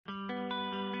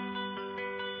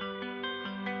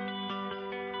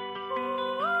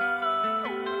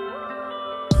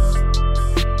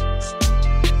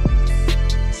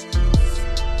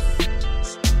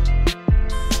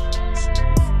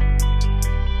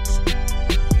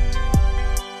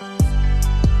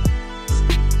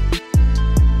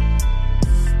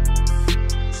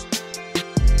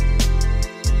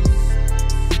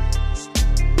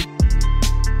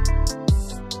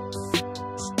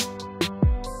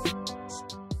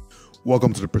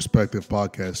Welcome to the Perspective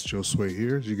Podcast. Josue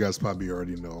here. As you guys probably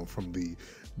already know, I'm from the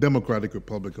Democratic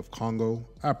Republic of Congo.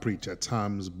 I preach at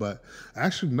times, but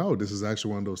actually, no, this is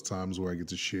actually one of those times where I get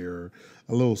to share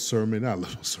a little sermon, not a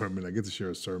little sermon, I get to share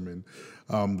a sermon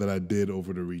that I did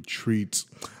over the retreat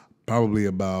probably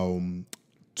about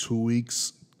 2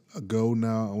 weeks ago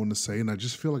now, I want to say. And I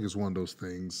just feel like it's one of those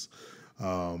things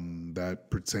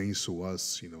that pertains to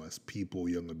us, as people,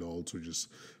 young adults, or just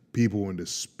people in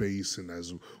this space. And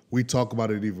as we talk about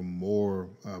it even more,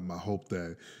 I hope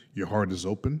that your heart is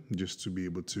open just to be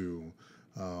able to,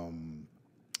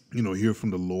 hear from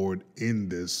the Lord in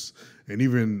this. And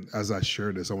even as I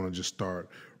share this, I want to just start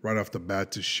right off the bat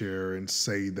to share and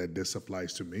say that this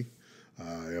applies to me.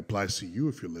 It applies to you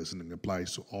if you're listening. It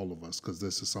applies to all of us because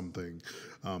this is something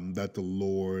that the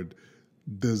Lord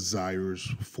desires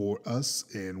for us.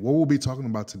 And what we'll be talking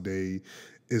about today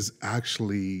is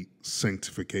actually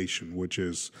sanctification, which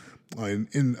is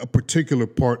in a particular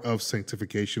part of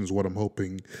sanctification is what I'm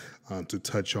hoping to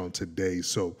touch on today.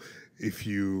 So if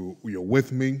you're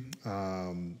with me,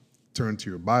 turn to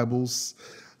your Bibles.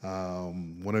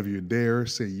 Whenever you're there,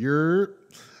 say you're.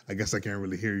 I guess I can't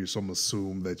really hear you, so I'm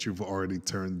assume that you've already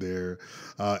turned there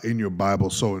in your Bible.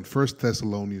 So in 1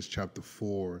 Thessalonians chapter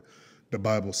 4, the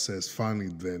Bible says, "Finally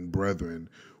then, brethren,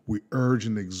 we urge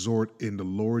and exhort in the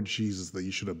Lord Jesus that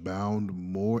you should abound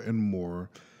more and more,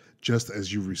 just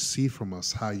as you receive from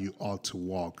us how you ought to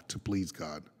walk to please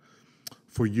God.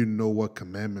 For you know what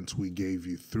commandments we gave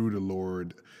you through the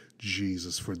Lord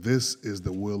Jesus. For this is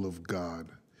the will of God,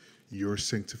 your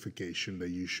sanctification, that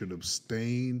you should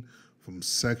abstain from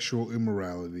sexual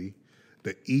immorality,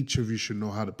 that each of you should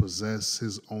know how to possess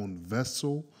his own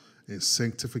vessel in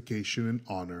sanctification and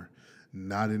honor,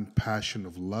 not in passion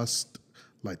of lust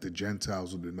like the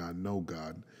Gentiles who do not know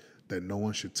God, that no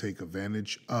one should take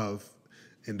advantage of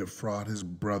and defraud his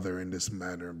brother in this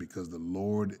manner, because the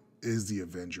Lord is the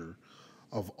avenger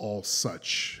of all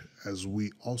such, as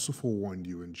we also forewarned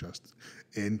you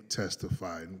and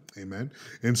testified." Amen.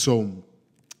 And so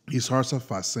he starts off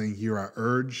by saying, "Here I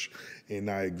urge and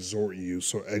I exhort you."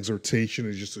 So exhortation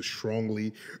is just to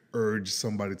strongly urge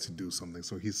somebody to do something.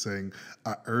 So he's saying,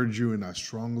 I urge you and I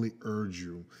strongly urge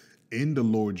you in the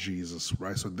Lord Jesus,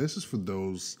 right? So this is for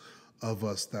those of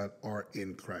us that are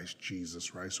in Christ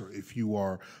Jesus, right? So if you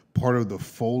are part of the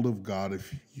fold of God,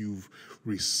 if you've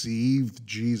received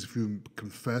Jesus, if you've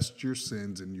confessed your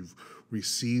sins and you've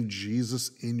received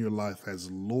Jesus in your life as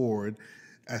Lord,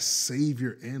 as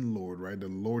Savior and Lord, right? The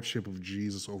Lordship of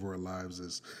Jesus over our lives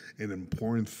is an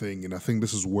important thing. And I think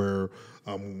this is where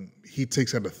he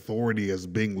takes that authority as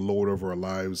being Lord over our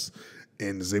lives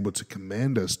and is able to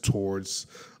command us towards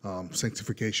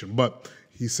sanctification. But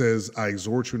he says, I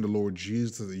exhort you in the Lord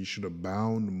Jesus that you should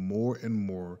abound more and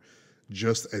more,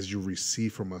 just as you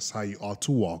receive from us how you ought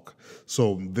to walk.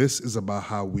 So this is about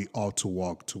how we ought to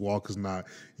walk. To walk is not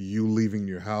you leaving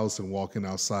your house and walking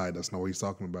outside. That's not what he's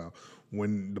talking about.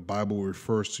 When the Bible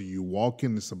refers to you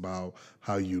walking, it's about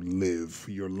how you live,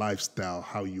 your lifestyle,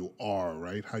 how you are,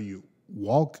 right? How you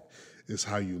walk is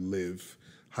how you live,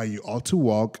 how you ought to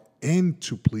walk and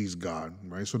to please God,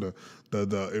 right? So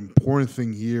the important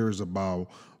thing here is about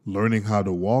learning how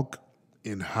to walk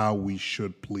and how we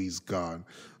should please God.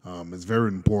 It's very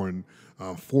important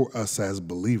for us as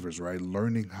believers, right?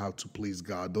 Learning how to please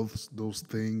God, those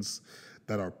things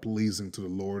that are pleasing to the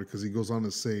Lord, because he goes on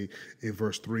to say in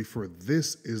verse 3, "For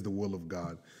this is the will of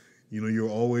God." You'll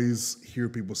always hear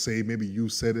people say, maybe you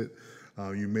said it,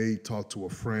 you may talk to a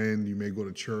friend, you may go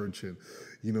to church, and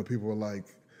people are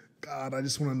like, "God, I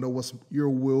just want to know what's your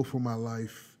will for my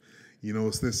life."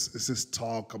 It's this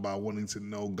talk about wanting to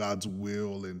know God's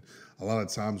will, and a lot of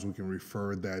times we can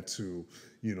refer that to,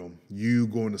 you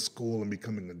going to school and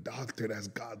becoming a doctor, that's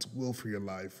God's will for your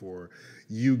life, or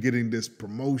you getting this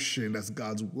promotion, that's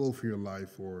God's will for your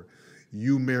life, or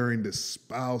you marrying this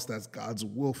spouse, that's God's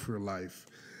will for your life.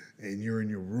 And you're in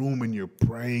your room and you're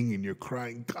praying and you're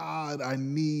crying, "God, I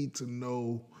need to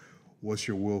know what's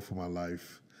your will for my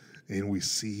life." And we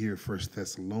see here 1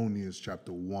 Thessalonians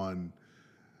chapter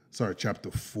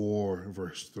 4,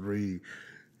 verse 3.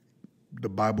 The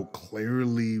Bible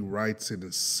clearly writes it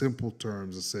in simple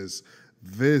terms. It says,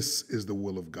 this is the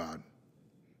will of God,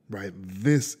 right?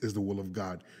 This is the will of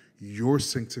God, your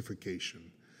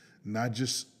sanctification, not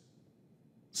just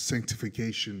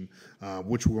sanctification,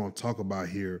 which we're going to talk about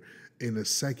here in a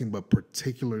second, but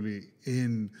particularly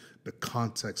in the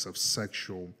context of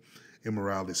sexual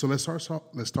immorality. So let's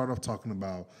start off talking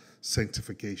about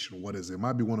sanctification. What is it? It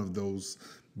might be one of those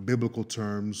biblical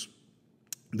terms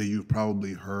that you've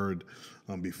probably heard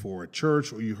before at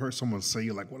church, or you heard someone say,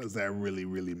 you're like, what does that really,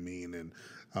 really mean? And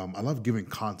I love giving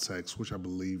context, which I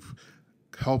believe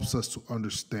helps us to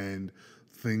understand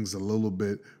things a little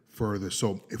bit further.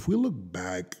 So if we look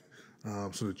back,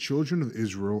 so the children of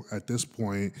Israel at this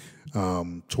point,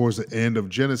 towards the end of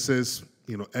Genesis,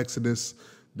 Exodus,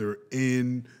 they're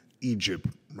in Egypt,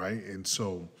 right? And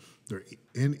so they're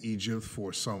in Egypt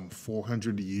for some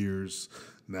 400 years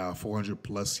now, 400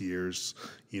 plus years.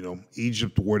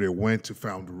 Egypt, where they went to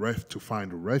find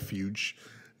a refuge.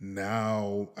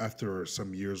 Now, after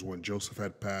some years, when Joseph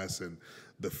had passed and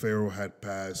the Pharaoh had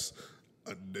passed,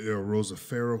 there arose a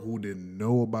Pharaoh who didn't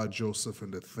know about Joseph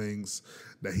and the things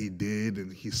that he did,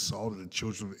 and he saw that the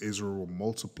children of Israel were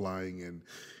multiplying, and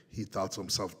he thought to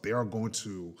himself, they are going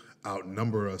to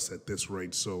outnumber us at this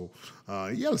rate. So,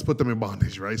 let's put them in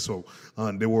bondage, right? So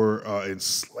they were in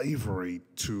slavery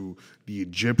to the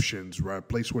Egyptians, right? A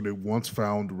place where they once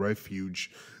found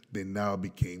refuge. They now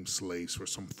became slaves for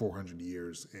some 400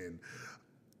 years. And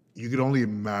you could only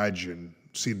imagine,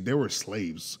 see, they were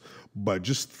slaves, but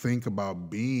just think about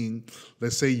being,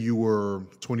 let's say you were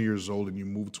 20 years old and you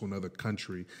moved to another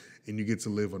country and you get to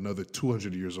live another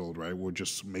 200 years old, right? We're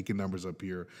just making numbers up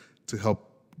here to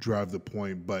help drive the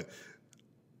point. But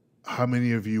how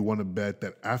many of you want to bet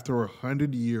that after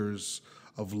 100 years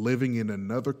of living in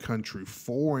another country,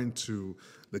 foreign to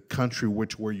the country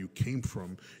where you came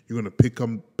from, you're going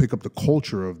to pick up the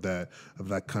culture of that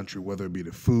country, whether it be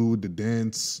the food, the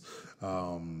dance,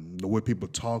 the way people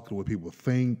talk, the way people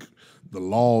think, the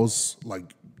laws,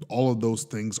 like all of those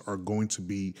things are going to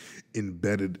be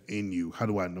embedded in you. How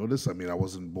do I know this? I mean, I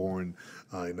wasn't born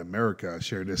in America. I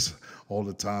share this all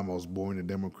the time. I was born in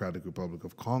the Democratic Republic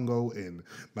of Congo, and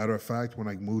matter of fact, when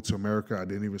I moved to America, I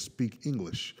didn't even speak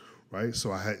English. Right, so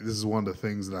this is one of the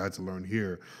things that I had to learn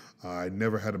here. I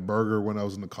never had a burger when I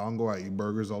was in the Congo. I eat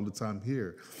burgers all the time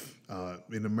here.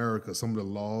 In America, some of the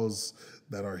laws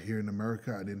that are here in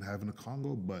America, I didn't have in the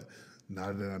Congo, but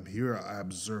now that I'm here, I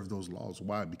observe those laws.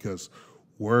 Why? Because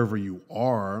wherever you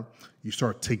are, you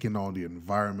start taking on the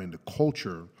environment, the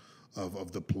culture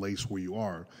of the place where you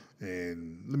are.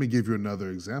 And let me give you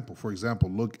another example. For example,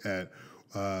 look at,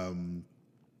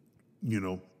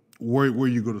 where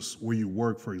you go to, where you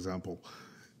work, for example.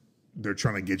 They're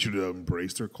trying to get you to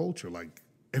embrace their culture. Like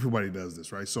everybody does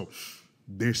this, right? So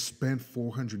they spent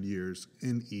 400 years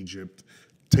in Egypt,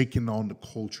 taking on the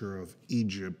culture of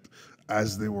Egypt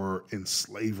as they were in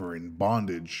slavery, in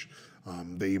bondage.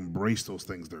 They embraced those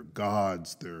things, their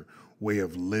gods, their way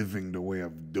of living, their way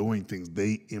of doing things.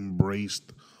 They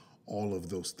embraced all of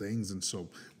those things. And so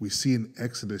we see in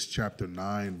Exodus chapter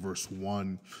 9, verse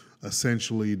 1,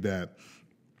 essentially that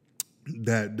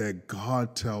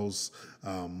God tells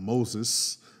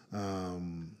Moses,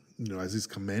 as he's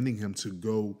commanding him to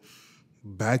go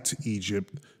back to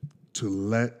Egypt,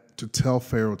 to tell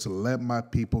Pharaoh to let my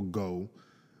people go.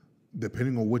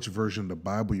 Depending on which version of the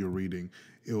Bible you're reading,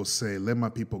 it will say, let my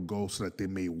people go so that they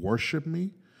may worship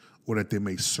me or that they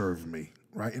may serve me,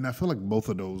 right? And I feel like both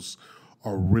of those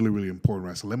are really, really important,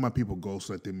 right? So let my people go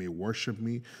so that they may worship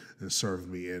me and serve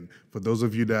me. And for those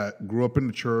of you that grew up in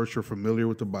the church or familiar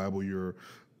with the Bible, you're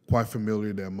quite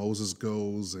familiar that Moses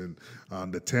goes and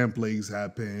the 10 plagues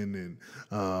happen,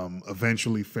 and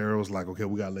eventually Pharaoh's like, okay,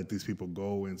 we got to let these people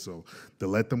go. And so they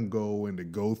let them go, and they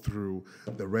go through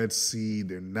the Red Sea.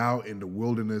 They're now in the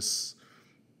wilderness.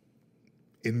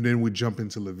 And then we jump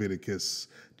into Leviticus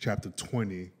chapter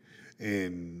 20.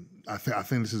 And I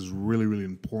think this is really, really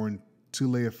important to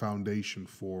lay a foundation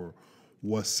for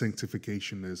what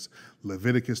sanctification is.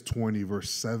 Leviticus 20,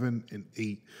 verse 7 and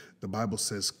 8, the Bible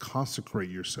says, consecrate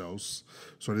yourselves.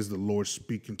 So it is the Lord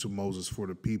speaking to Moses for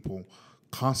the people.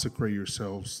 Consecrate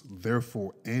yourselves,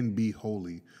 therefore, and be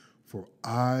holy, for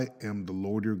I am the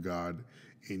Lord your God,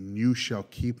 and you shall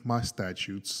keep my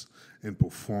statutes and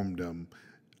perform them.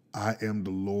 I am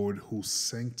the Lord who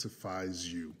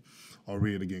sanctifies you. I'll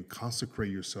read it again.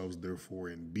 Consecrate yourselves, therefore,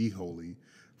 and be holy,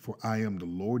 for I am the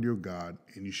Lord your God,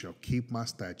 and you shall keep my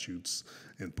statutes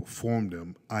and perform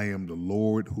them. I am the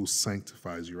Lord who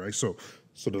sanctifies you, right? So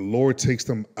the Lord takes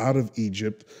them out of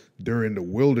Egypt. They're in the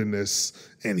wilderness,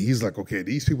 and he's like, okay,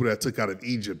 these people that took out of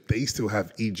Egypt, they still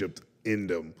have Egypt in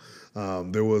them.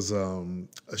 There was a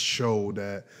show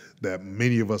that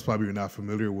many of us probably are not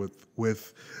familiar with.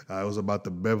 It was about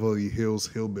the Beverly Hills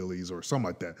Hillbillies or something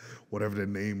like that, whatever the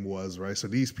name was, right? So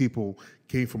these people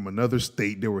came from another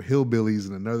state. They were hillbillies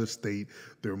in another state.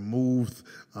 They're moved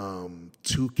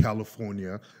to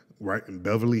California, right, in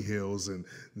Beverly Hills, and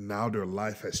now their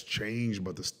life has changed.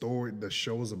 But the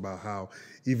show is about how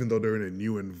even though they're in a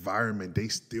new environment, they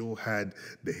still had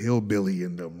the hillbilly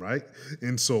in them, right?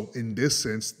 And so in this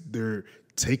sense, they're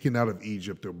taken out of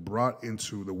Egypt, they're brought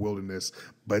into the wilderness,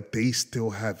 but they still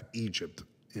have Egypt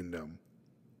in them.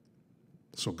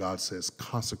 So God says,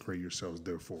 consecrate yourselves,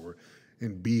 therefore,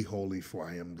 and be holy, for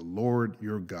I am the Lord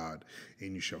your God,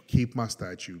 and you shall keep my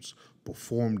statutes,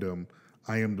 perform them.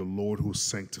 I am the Lord who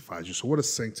sanctifies you. So what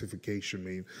does sanctification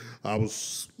mean? I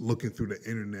was looking through the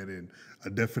internet, and a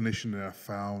definition that I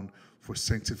found for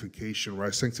sanctification,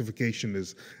 right? Sanctification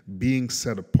is being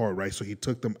set apart, right? So he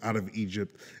took them out of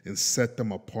Egypt and set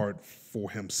them apart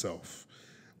for himself,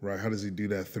 right? How does he do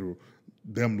that? Through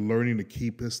them learning to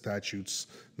keep his statutes,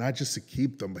 not just to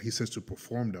keep them, but he says to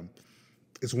perform them.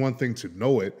 It's one thing to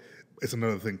know it, it's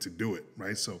another thing to do it,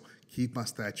 right? So keep my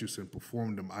statutes and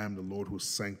perform them. I am the Lord who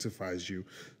sanctifies you.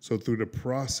 So through the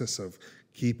process of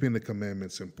keeping the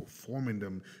commandments and performing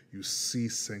them, you see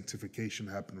sanctification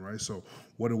happen, right? So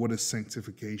what is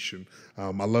sanctification?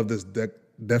 I love this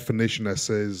definition that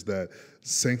says that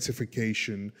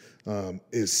sanctification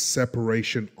is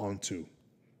separation onto,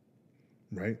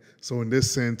 right? So in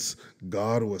this sense,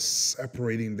 God was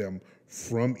separating them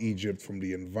from Egypt, from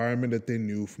the environment that they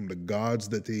knew, from the gods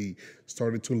that they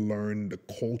started to learn, the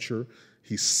culture.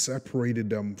 He separated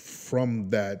them from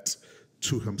that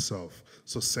to himself.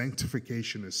 So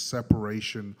sanctification is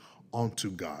separation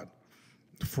onto God.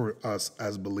 For us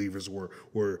as believers,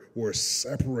 we're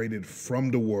separated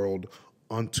from the world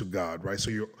unto God, right? So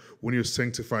when you're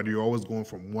sanctified, you're always going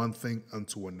from one thing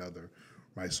unto another,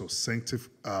 right? So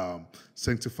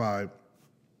sanctified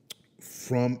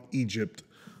from Egypt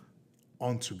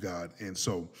onto God. And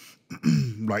so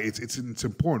like it's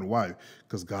important. Why?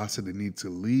 Because God said they need to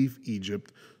leave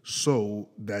Egypt so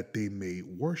that they may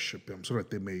worship him, so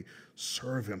that they may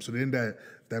serve him. So then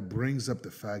that brings up the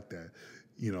fact that,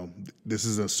 you know, this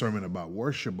is a sermon about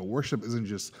worship, but worship isn't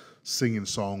just singing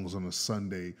songs on a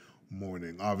Sunday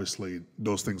morning. Obviously,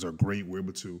 those things are great. We're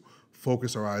able to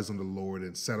focus our eyes on the Lord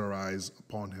and set our eyes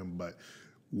upon him, but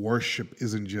worship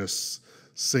isn't just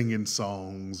singing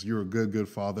songs, you're a good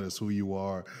father, that's who you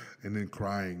are, and then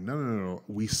crying. No.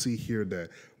 We see here that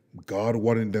God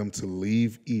wanted them to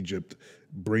leave Egypt,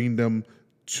 bring them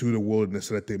to the wilderness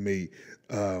so that they may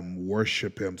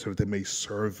worship him, so that they may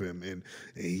serve him, and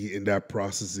he, in that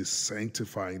process, is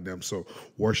sanctifying them. So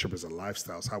worship is a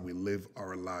lifestyle. It's how we live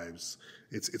our lives.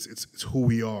 It's who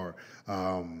we are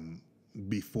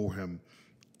before him.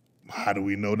 How do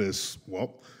we know this?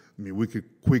 Well, I mean, we could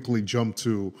quickly jump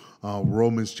to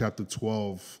Romans chapter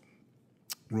 12.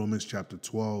 Romans chapter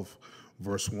 12,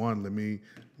 verse 1. Let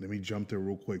me jump there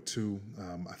real quick too.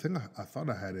 I thought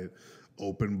I had it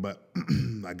open, but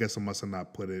I guess I must have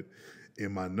not put it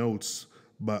in my notes.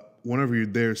 But whenever you're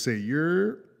there, say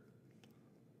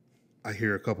I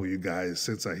hear a couple of you guys.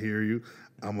 Since I hear you,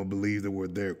 I'm going to believe that we're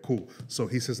there. Cool. So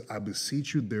he says, I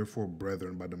beseech you, therefore,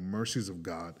 brethren, by the mercies of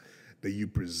God, that you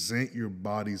present your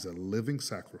bodies a living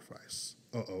sacrifice,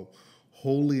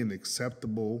 holy and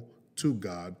acceptable to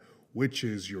God, which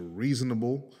is your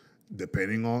reasonable,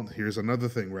 here's another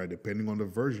thing, right? Depending on the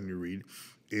version you read,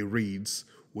 it reads,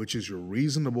 which is your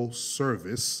reasonable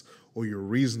service or your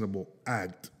reasonable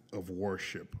act of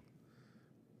worship.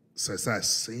 So it's that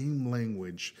same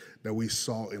language that we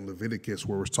saw in Leviticus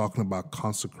where we're talking about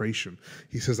consecration.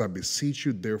 He says, I beseech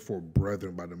you, therefore,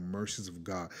 brethren, by the mercies of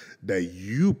God, that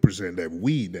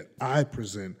I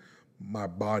present my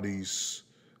bodies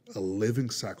a living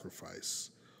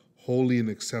sacrifice, holy and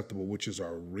acceptable, which is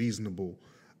our reasonable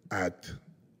act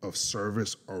of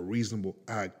service, our reasonable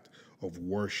act of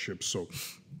worship. So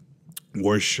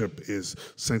worship is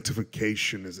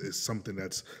sanctification is something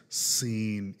that's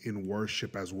seen in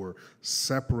worship as we're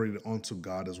separated unto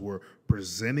God, as we're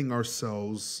presenting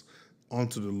ourselves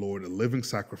unto the Lord, a living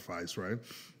sacrifice, right?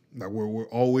 Like we're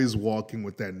always walking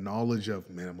with that knowledge of,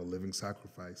 man, I'm a living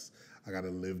sacrifice. I got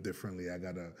to live differently. I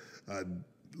got to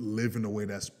live in a way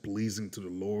that's pleasing to the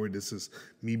Lord. This is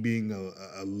me being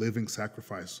a living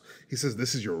sacrifice. He says,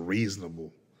 this is your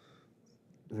reasonable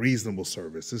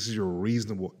service. This is your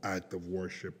reasonable act of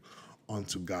worship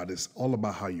unto God. It's all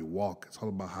about how you walk. It's all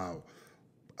about how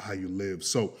you live.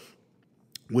 So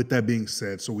with that being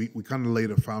said, so we kind of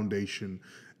laid a foundation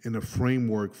and a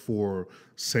framework for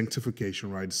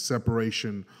sanctification, right?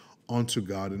 Separation unto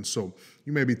God. And so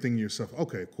you may be thinking to yourself,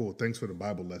 okay, cool, thanks for the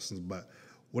Bible lessons, but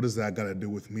what does that got to do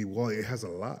with me? Well, it has a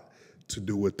lot to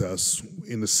do with us.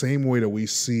 In the same way that we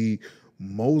see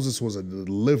Moses was a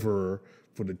deliverer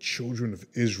for the children of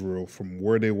Israel from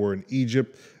where they were in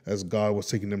Egypt, as God was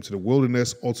taking them to the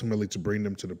wilderness, ultimately to bring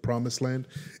them to the promised land.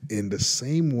 In the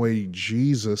same way,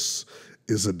 Jesus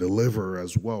is a deliverer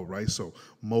as well, right? So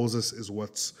Moses is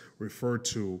what's referred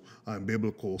to in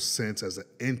biblical sense as an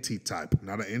antitype,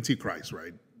 not an antichrist,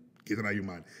 right? Get it out of your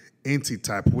mind.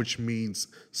 Antitype, which means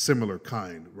similar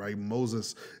kind, right?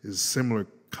 Moses is similar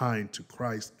kind to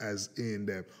Christ, as in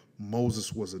that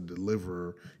Moses was a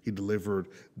deliverer. He delivered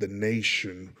the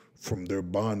nation from their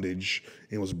bondage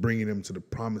and was bringing them to the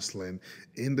promised land.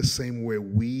 In the same way,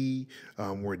 we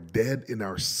were dead in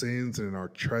our sins and in our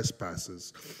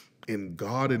trespasses. And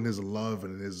God, in his love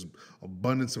and in his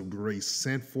abundance of grace,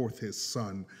 sent forth his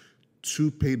son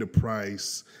to pay the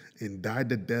price and died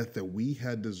the death that we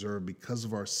had deserved because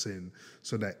of our sin,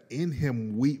 so that in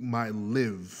him we might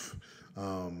live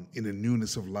in the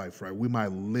newness of life, right? We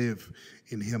might live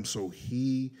in him. So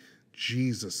he,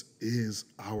 Jesus, is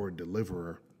our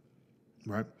deliverer,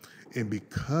 right? And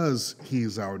because he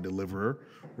is our deliverer,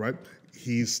 right,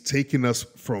 he's taken us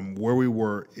from where we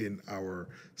were in our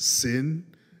sin,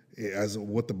 as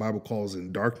what the Bible calls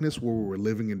in darkness, where we were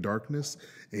living in darkness,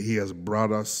 and he has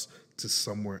brought us to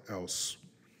somewhere else.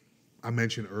 I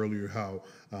mentioned earlier how,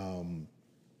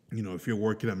 if you're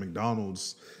working at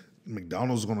McDonald's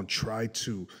is going to try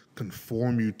to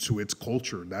conform you to its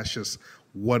culture. That's just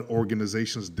what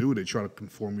organizations do. They try to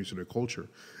conform you to their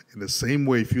culture. In the same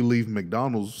way, if you leave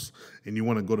McDonald's and you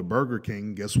want to go to Burger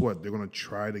King, guess what? They're going to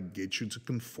try to get you to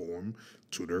conform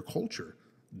to their culture.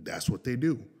 That's what they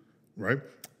do, right?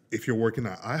 If you're working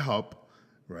at IHOP,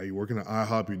 right? You're working at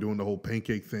IHOP, you're doing the whole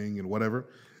pancake thing and whatever,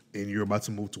 and you're about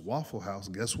to move to Waffle House,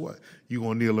 guess what? You're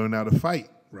going to need to learn how to fight,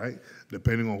 right?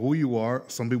 Depending on who you are,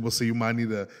 some people say you might need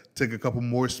to take a couple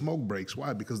more smoke breaks.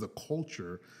 Why? Because the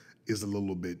culture is a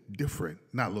little bit different.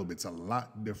 Not a little bit, it's a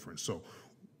lot different. So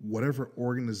whatever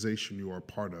organization you are a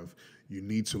part of, you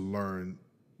need to learn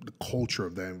the culture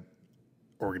of that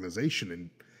organization. And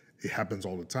it happens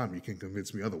all the time. You can't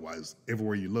convince me otherwise.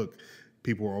 Everywhere you look,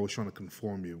 people are always trying to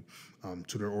conform you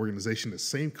to their organization the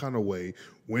same kind of way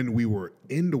when we were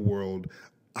in the world,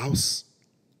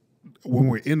 when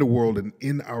we're in the world and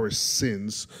in our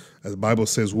sins, as the Bible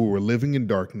says, we were living in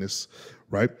darkness,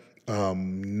 right?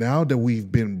 Now that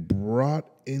we've been brought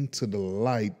into the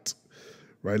light,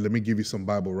 right? Let me give you some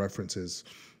Bible references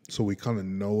so we kind of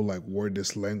know like where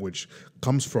this language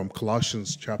comes from.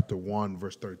 Colossians chapter 1,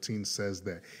 verse 13 says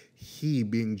that he,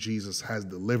 being Jesus, has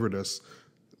delivered us,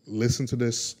 listen to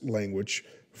this language,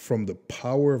 from the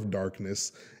power of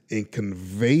darkness and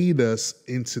conveyed us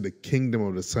into the kingdom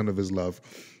of the Son of his love.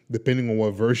 Depending on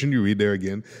what version you read there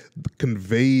again,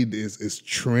 conveyed is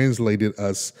translated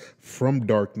us from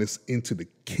darkness into the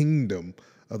kingdom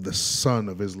of the Son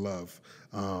of his love.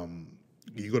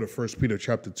 You go to 1 Peter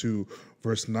chapter 2,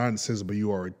 verse 9, it says, but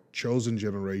you are a chosen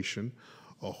generation,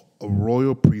 a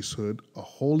royal priesthood, a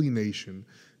holy nation,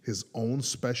 his own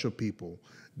special people,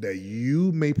 that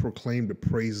you may proclaim the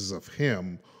praises of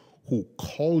him who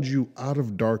called you out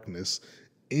of darkness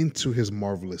into his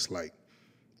marvelous light.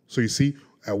 So you see,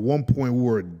 at one point we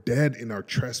were dead in our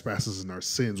trespasses and our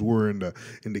sins. We were in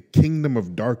the kingdom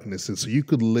of darkness. And so you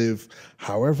could live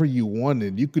however you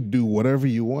wanted. You could do whatever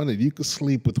you wanted. You could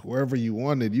sleep with whoever you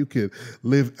wanted. You could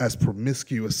live as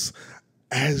promiscuous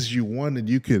as you wanted.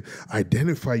 You could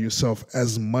identify yourself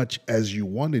as much as you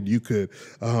wanted. You could,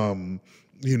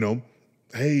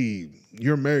 hey,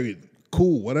 you're married,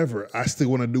 cool, whatever. I still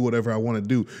want to do whatever I want to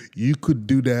do. You could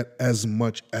do that as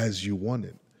much as you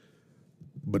wanted.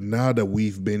 But now that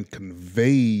we've been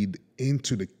conveyed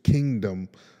into the kingdom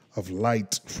of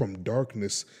light, from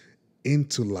darkness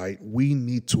into light, we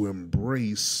need to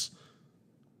embrace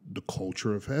the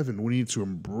culture of heaven. We need to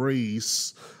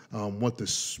embrace what the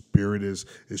Spirit is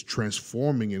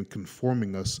transforming and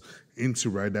conforming us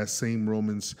into, right? That same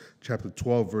Romans chapter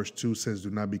 12, verse 2 says, do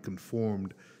not be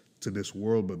conformed to this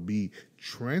world, but be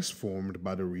transformed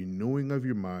by the renewing of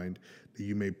your mind, that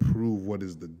you may prove what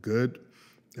is the good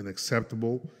and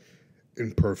acceptable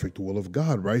and perfect will of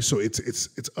God, right? So it's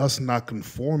us not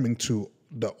conforming to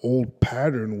the old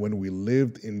pattern when we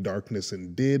lived in darkness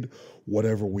and did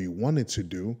whatever we wanted to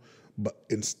do, but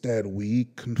instead we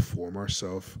conform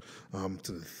ourselves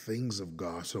to the things of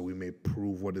God, so we may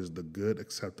prove what is the good,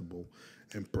 acceptable,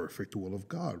 and perfect will of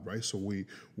God, right? So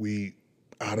we're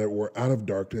out of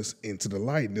darkness into the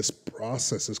light. And this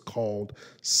process is called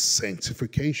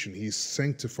sanctification. He's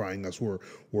sanctifying us.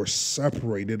 We're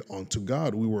separated unto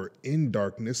God. We were in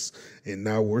darkness, and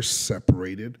now we're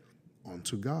separated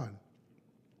unto God.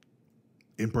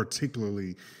 In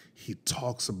particularly, he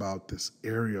talks about this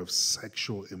area of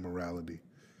sexual immorality.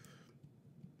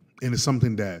 And it's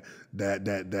something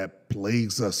that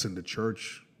plagues us in the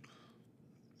church.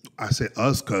 I say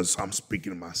us because I'm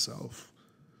speaking to myself.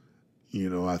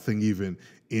 I think even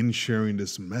in sharing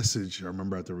this message, I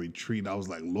remember at the retreat, I was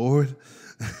like, Lord,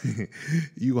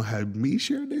 you going to have me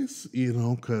share this?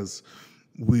 Because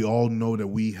we all know that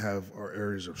we have our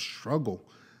areas of struggle,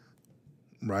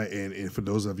 right? And for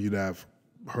those of you that have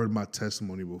heard my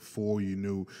testimony before, you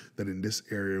knew that in this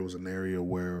area was an area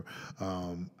where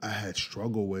I had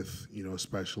struggled with,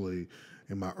 especially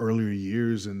in my earlier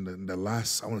years and the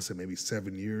last, I want to say maybe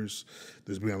 7 years.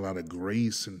 There's been a lot of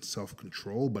grace and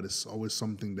self-control, but it's always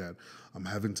something that I'm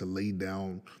having to lay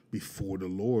down before the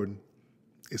Lord.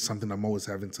 It's something I'm always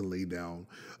having to lay down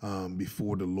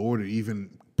before the Lord, or even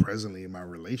presently in my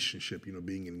relationship,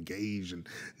 being engaged and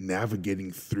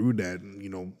navigating through that,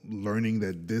 and, learning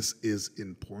that this is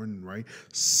important, right?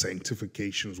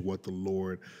 Sanctification is what the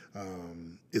Lord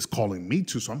is calling me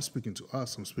to. So I'm speaking to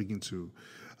us. I'm speaking to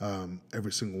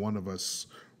every single one of us,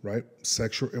 right?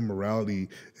 Sexual immorality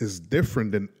is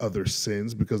different than other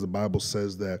sins because the Bible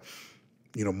says that,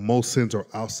 most sins are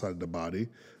outside the body.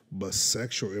 But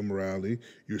sexual immorality,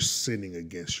 you're sinning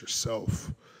against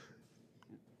yourself.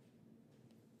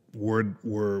 We're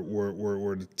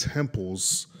the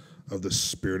temples of the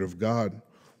Spirit of God,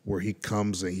 where He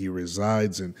comes and He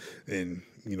resides. And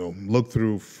look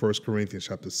through 1 Corinthians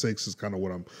chapter 6 is kind of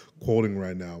what I'm quoting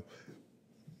right now.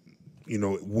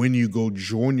 When you go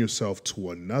join yourself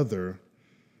to another,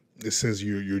 it says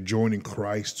you're joining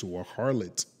Christ to a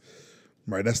harlot.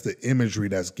 Right, that's the imagery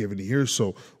that's given here.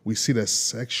 So we see that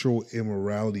sexual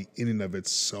immorality in and of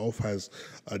itself has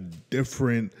a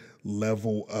different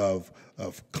level of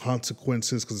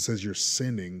consequences, because it says you're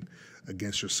sinning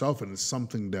against yourself. And it's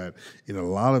something that in a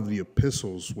lot of the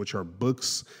epistles, which are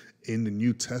books in the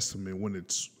New Testament, when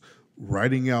it's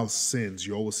writing out sins,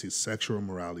 you always see sexual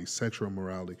immorality, sexual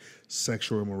immorality,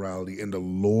 sexual immorality. And the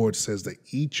Lord says that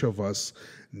each of us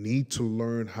need to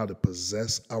learn how to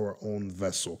possess our own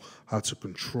vessel, how to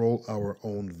control our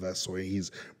own vessel. And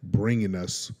He's bringing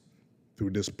us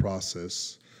through this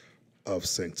process of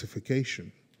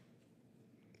sanctification.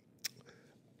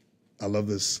 I love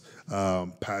this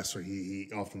pastor. He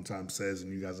oftentimes says,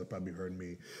 and you guys have probably heard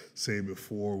me say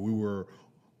before, we were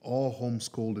all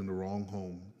homeschooled in the wrong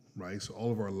home. Right, so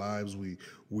all of our lives we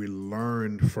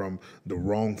learned from the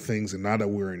wrong things, and now that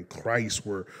we're in Christ,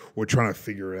 we're trying to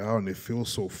figure it out, and it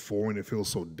feels so foreign, it feels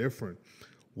so different.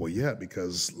 Well, yeah,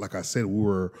 because like I said, we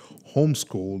were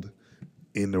homeschooled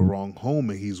in the wrong home,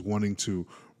 and He's wanting to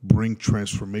bring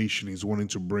transformation. He's wanting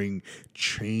to bring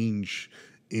change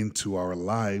into our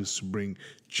lives, to bring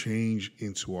change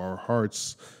into our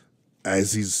hearts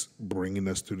as He's bringing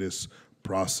us through this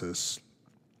process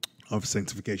of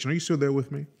sanctification. Are you still there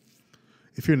with me?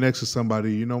 If you're next to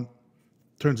somebody,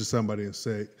 turn to somebody and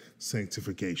say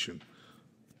sanctification.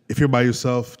 If you're by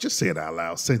yourself, just say it out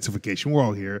loud. Sanctification. We're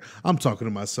all here. I'm talking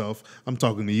to myself. I'm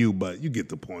talking to you, but you get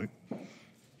the point.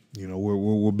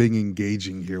 We're being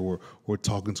engaging here. We're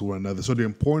talking to one another. So the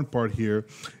important part here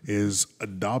is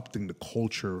adopting the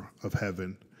culture of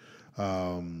heaven.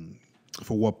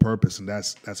 For what purpose? And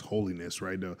that's holiness,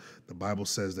 right? The Bible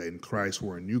says that in Christ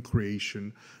we're a new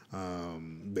creation.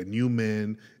 The new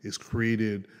man is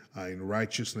created in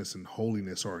righteousness and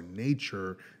holiness. Our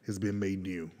nature has been made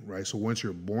new, right? So once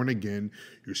you're born again,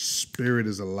 your spirit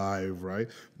is alive, right?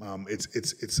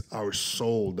 It's our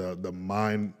soul, the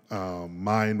mind,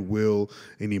 will,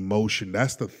 and emotion.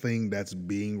 That's the thing that's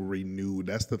being renewed.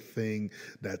 That's the thing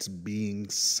that's being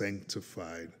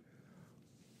sanctified.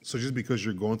 So just because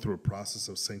you're going through a process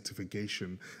of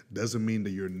sanctification doesn't mean that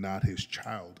you're not His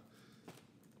child.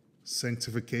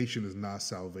 Sanctification is not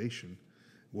salvation.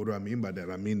 What do I mean by that?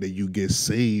 I mean that you get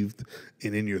saved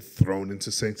and then you're thrown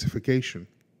into sanctification.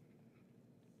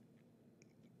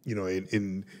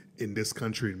 In this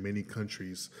country, in many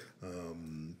countries,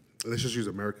 let's just use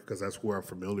America because that's where I'm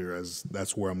familiar, as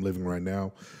that's where I'm living right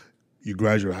now. You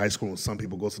graduate high school and some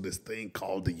people go to this thing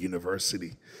called the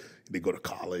university. They go to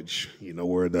college,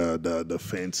 where the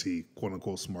fancy, quote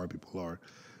unquote, smart people are.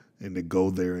 And they go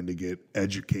there and they get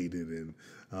educated.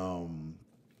 And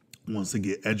once they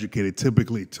get educated,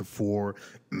 typically to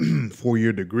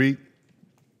 4-year degree,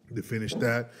 they finish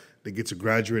that. They get to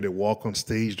graduate, they walk on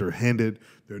stage, they're handed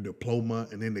their diploma,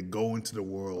 and then they go into the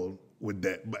world with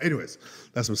that. But anyways,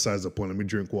 that's besides the point. Let me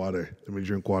drink water.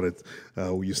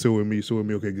 You still with me? You still with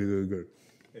me? Okay, good.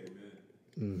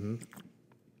 Amen.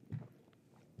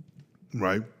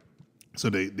 Right? So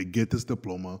they get this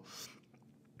diploma,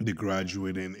 they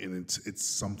graduate, and it's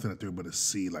something that they're able to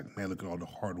see, like, man, look at all the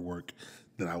hard work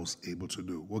that I was able to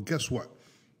do. Well, guess what?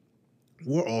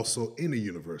 We're also in a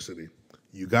university.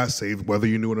 You got saved, whether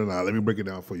you knew it or not. Let me break it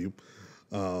down for you.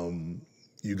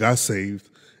 You got saved,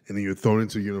 and then you're thrown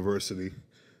into university.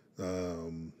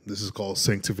 This is called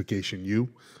Sanctification U.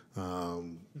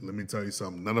 Let me tell you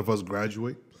something. None of us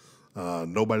graduate.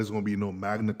 Nobody's gonna be no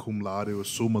magna cum laude or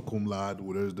summa cum laude.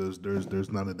 There's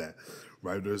none of that,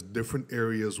 right? There's different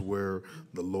areas where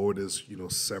the Lord is,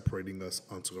 separating us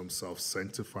unto Himself,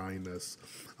 sanctifying us,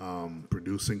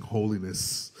 producing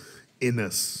holiness in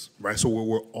us, right? So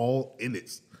we're all in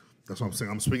it. That's what I'm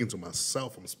saying. I'm speaking to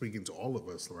myself. I'm speaking to all of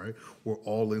us, right? We're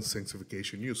all in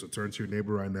Sanctification U. So turn to your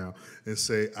neighbor right now and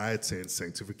say, I attend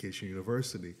Sanctification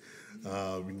University.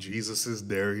 Jesus is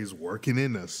there. He's working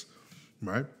in us,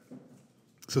 right?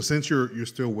 So since you're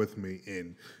still with me,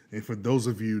 and for those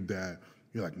of you that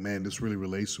you're like, man, this really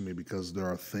relates to me because there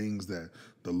are things that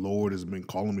the Lord has been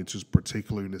calling me to,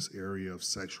 particularly in this area of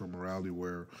sexual morality,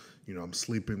 where I'm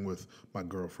sleeping with my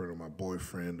girlfriend or my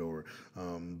boyfriend, or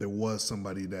there was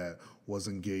somebody that was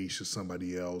engaged to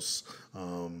somebody else,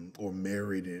 or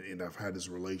married, and I've had this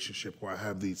relationship where I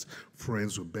have these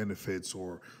friends with benefits,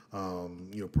 or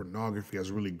pornography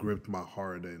has really gripped my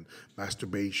heart, and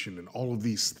masturbation, and all of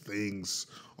these things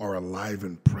are alive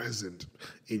and present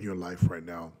in your life right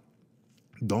now.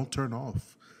 Don't turn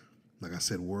off. Like I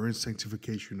said, we're in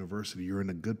Sanctification University. You're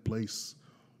in a good place,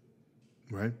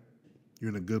 right? You're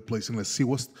in a good place. And let's see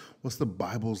what's the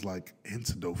Bible's like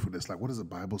antidote for this. Like, what does the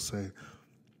Bible say?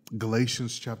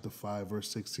 Galatians chapter 5,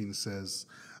 verse 16 says,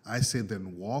 I say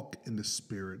then walk in the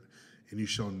Spirit, and you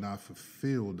shall not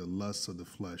fulfill the lusts of the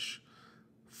flesh.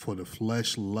 For the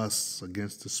flesh lusts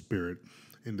against the Spirit,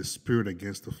 and the Spirit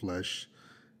against the flesh.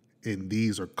 And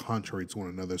these are contrary to one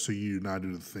another, so you do not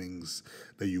do the things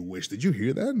that you wish. Did you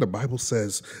hear that? And the Bible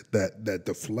says that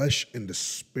the flesh and the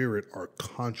spirit are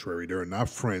contrary. They're not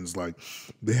friends. Like,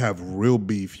 they have real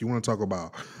beef. You want to talk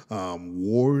about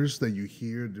wars that you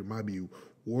hear? There might be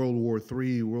World War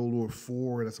III, World War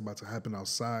IV that's about to happen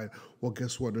outside. Well,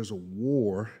 guess what? There's a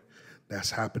war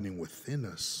that's happening within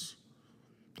us.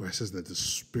 Where it says that the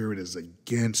spirit is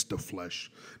against the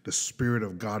flesh. The Spirit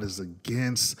of God is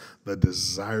against the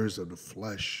desires of the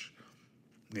flesh.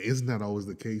 Now, isn't that always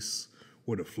the case?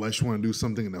 Where the flesh want to do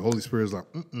something and the Holy Spirit is like,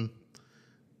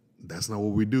 that's not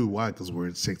what we do. Why? Because we're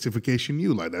in Sanctification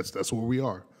U. Like, that's where we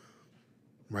are.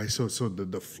 Right? So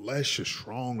the flesh is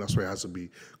strong. That's why it has to be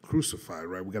crucified,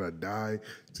 right? We got to die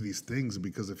to these things,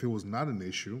 because if it was not an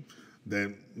issue,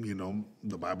 then,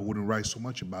 the Bible wouldn't write so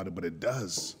much about it, but it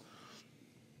does.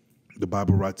 The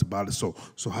Bible writes about it. So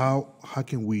how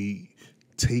can we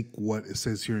take what it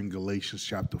says here in Galatians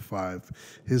chapter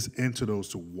 5, his antidote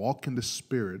to walk in the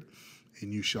Spirit,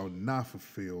 and you shall not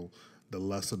fulfill the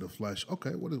lust of the flesh?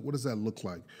 Okay, what does that look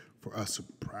like for us to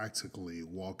practically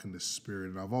walk in the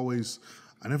Spirit? And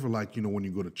I never like, when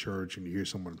you go to church and you hear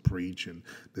someone preach and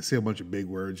they say a bunch of big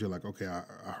words, you're like, okay,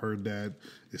 I heard that.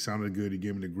 It sounded good. You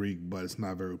gave me the Greek, but it's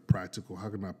not very practical. How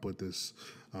can I put this,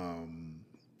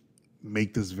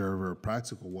 make this very, very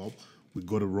practical? Well, we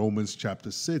go to Romans chapter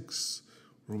 6.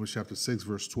 Romans chapter 6,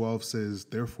 verse 12 says,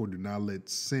 therefore do not let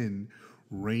sin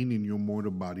reign in your mortal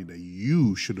body, that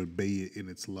you should obey it in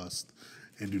its lust,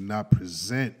 and do not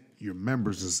present your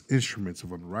members as instruments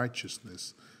of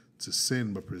unrighteousness to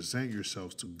sin, but present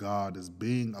yourselves to God as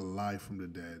being alive from the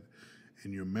dead,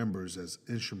 and your members as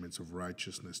instruments of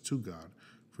righteousness to God.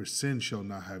 For sin shall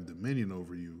not have dominion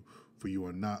over you, for you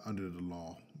are not under the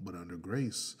law, but under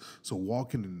grace. So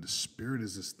walking in the Spirit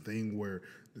is this thing where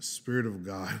the Spirit of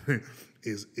God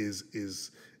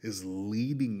is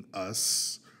leading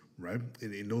us, right?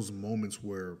 In those moments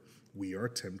where we are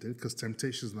tempted, because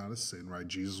temptation is not a sin, right?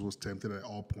 Jesus was tempted at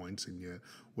all points, and yet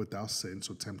without sin.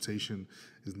 So temptation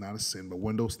is not a sin. But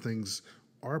when those things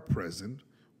are present,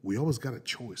 we always got a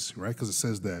choice, right? Because it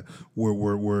says that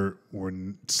where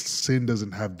sin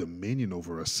doesn't have dominion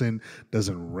over us, sin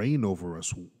doesn't reign over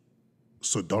us,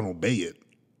 so don't obey it,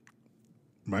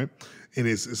 right? And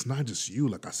it's not just you.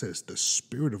 Like I said, it's the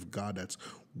Spirit of God that's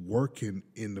working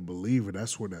in the believer.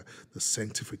 That's where the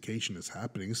sanctification is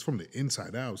happening. It's from the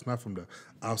inside out. It's not from the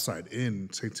outside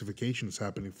in. Sanctification is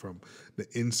happening from the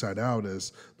inside out,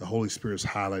 as the Holy Spirit is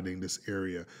highlighting this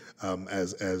area,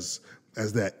 as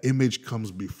that image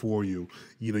comes before you.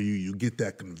 You get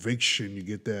that conviction. You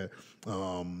get that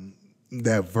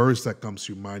that verse that comes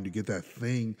to your mind. You get that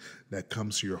thing that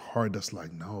comes to your heart that's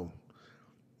like, no,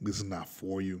 this is not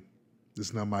for you. This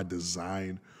is not my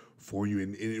design for you.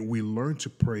 And we learn to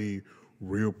pray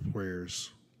real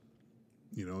prayers.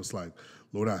 It's like,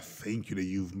 Lord, I thank you that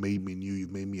you've made me new.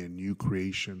 You've made me a new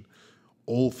creation.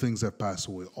 All things have passed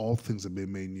away. All things have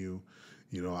been made new.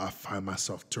 I find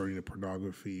myself turning to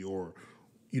pornography, or,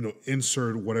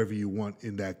 insert whatever you want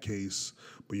in that case.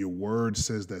 But your word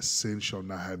says that sin shall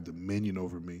not have dominion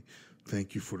over me.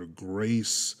 Thank you for the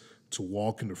grace to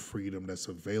walk in the freedom that's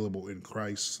available in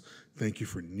Christ. Thank you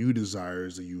for new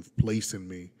desires that you've placed in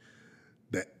me.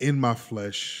 that in my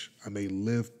flesh I may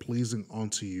live pleasing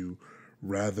unto you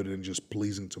rather than just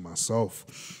pleasing to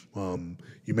myself.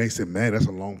 You may say, man, that's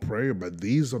a long prayer, but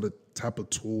these are the type of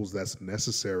tools that's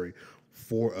necessary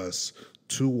for us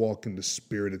to walk in the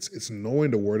Spirit. It's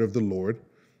knowing the word of the Lord,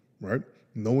 right?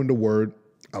 Knowing the word,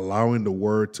 allowing the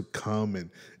word to come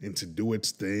and to do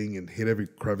its thing and hit every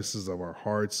crevices of our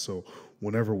hearts. So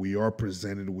whenever we are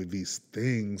presented with these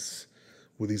things,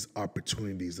 with these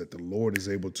opportunities, that the Lord is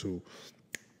able to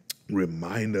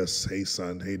remind us, hey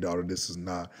son, hey daughter, this is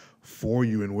not for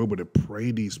you. And we're able to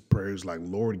pray these prayers like,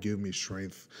 Lord, give me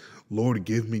strength. Lord,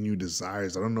 give me new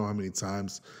desires. I don't know how many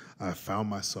times I found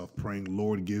myself praying,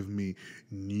 Lord, give me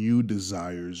new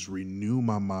desires, renew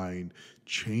my mind,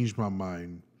 change my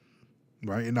mind,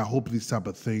 right? And I hope these type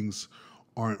of things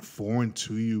aren't foreign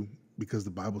to you, because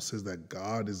the Bible says that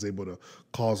God is able to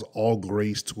cause all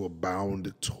grace to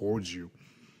abound towards you.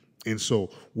 And so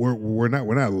we're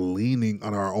not leaning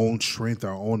on our own strength,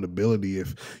 our own ability.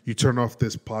 If you turn off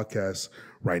this podcast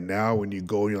right now and you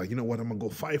go, you're like, you know what, I'm gonna go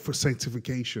fight for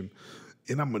sanctification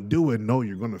and I'm gonna do it. No,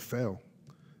 you're gonna fail.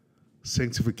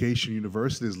 Sanctification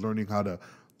University is learning how to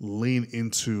lean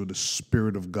into the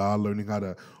Spirit of God, learning how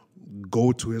to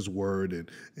go to His Word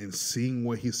and seeing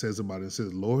what He says about it. It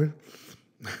says, Lord,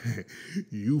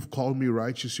 you've called me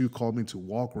righteous. You called me to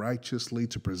walk righteously,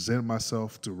 to present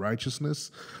myself to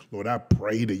righteousness. Lord, I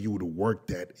pray that you would work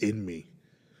that in me.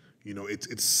 You know,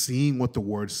 it's seeing what the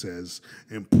word says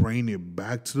and praying it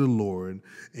back to the Lord.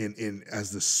 And as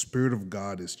the Spirit of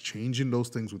God is changing those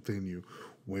things within you,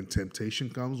 when temptation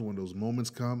comes, when those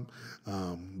moments come,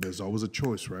 there's always a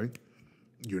choice, right?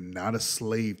 You're not a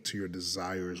slave to your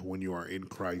desires when you are in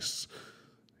Christ.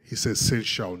 He says, sin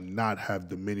shall not have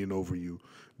dominion over you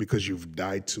because you've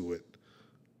died to it.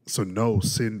 So no,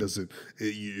 sin doesn't,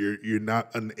 you're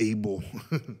not unable,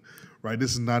 right?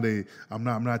 This is not I'm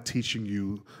not teaching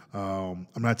you,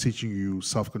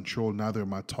 self-control. Neither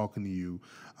am I talking to you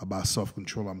about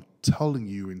self-control. I'm telling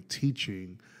you and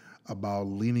teaching about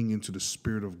leaning into the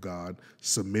Spirit of God,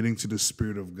 submitting to the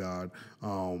Spirit of God,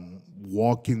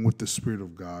 walking with the Spirit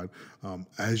of God.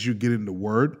 As you get in the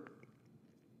Word,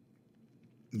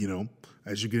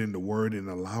 as you get in the Word and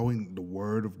allowing the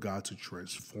Word of God to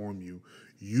transform you,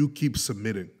 you keep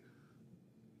submitting.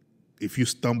 If you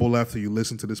stumble after you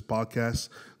listen to this podcast,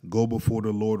 go before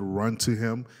the Lord, run to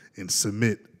Him and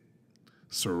submit,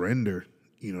 surrender.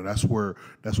 That's where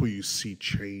you see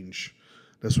change.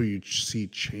 That's where you see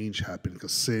change happen,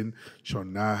 because sin shall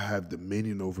not have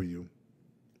dominion over you.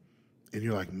 And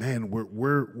you're like, man,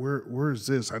 where is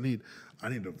this? I need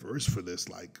a verse for this.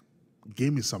 Like,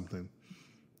 give me something.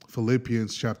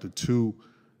 Philippians chapter 2,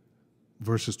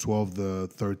 verses 12 to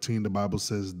 13, the Bible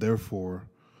says, therefore,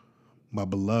 my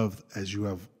beloved, as you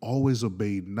have always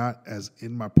obeyed, not as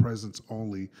in my presence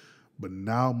only, but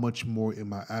now much more in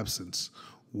my absence,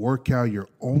 work out your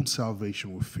own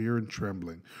salvation with fear and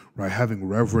trembling, right? Having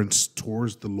reverence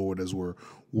towards the Lord as we're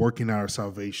working out our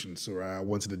salvation. So I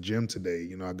went to the gym today.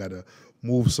 I got to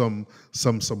move some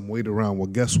weight around. Well,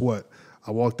 guess what? I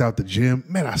walked out the gym.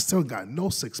 Man, I still got no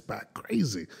six-pack.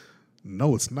 Crazy.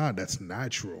 No, it's not. That's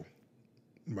natural,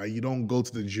 right? You don't go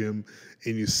to the gym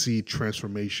and you see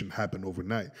transformation happen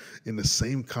overnight. In the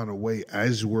same kind of way,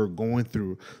 as we're going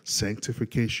through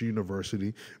Sanctification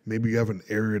University, maybe you have an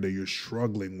area that you're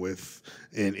struggling with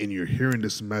and you're hearing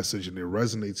this message and it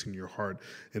resonates in your heart,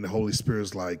 and the Holy Spirit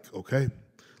is like, okay,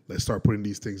 let's start putting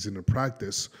these things into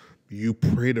practice. You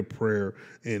pray the prayer,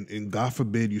 and God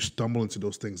forbid you stumble into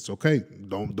those things. It's okay.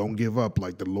 Don't give up.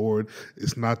 Like, the Lord,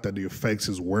 it's not that the effects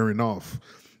is wearing off.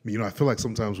 I feel like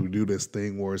sometimes we do this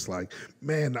thing where it's like,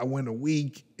 man, I went a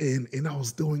week and I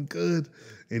was doing good.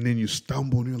 And then you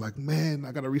stumble and you're like, man,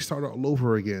 I got to restart all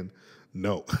over again.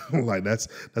 No, like that's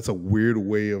a weird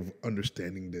way of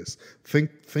understanding this.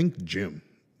 Think gym,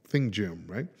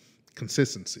 right?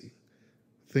 Consistency.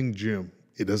 Think gym.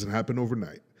 It doesn't happen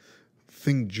overnight.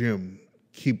 Think gym,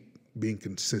 keep being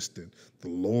consistent. The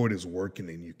Lord is working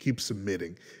in you. Keep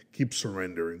submitting, keep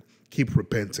surrendering, keep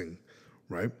repenting,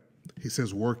 right? He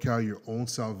says, work out your own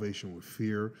salvation with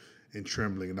fear and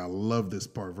trembling. And I love this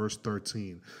part, verse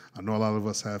 13. I know a lot of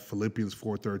us have Philippians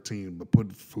 4:13, but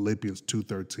put Philippians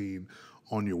 2:13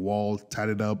 on your wall, tat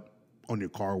it up on your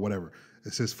car, whatever.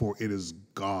 It says, for it is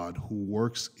God who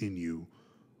works in you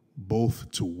both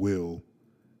to will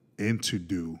and to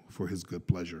do for His good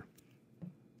pleasure.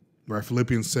 Right,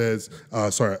 Philippians says,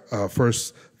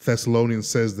 First Thessalonians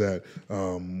says that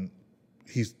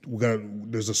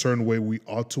there's a certain way we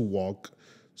ought to walk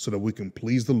so that we can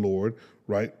please the Lord,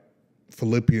 right?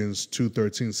 Philippians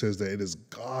 2:13 says that it is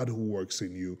God who works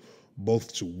in you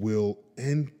both to will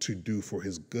and to do for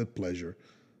His good pleasure.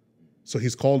 So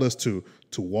he's called us to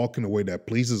walk in a way that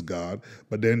pleases God.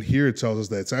 But then here it tells us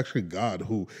that it's actually God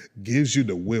who gives you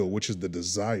the will, which is the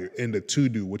desire, and the to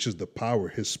do, which is the power,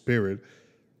 his spirit,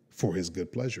 for his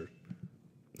good pleasure.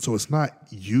 So it's not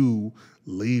you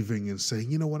leaving and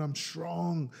saying, you know what, I'm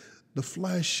strong. The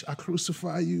flesh, I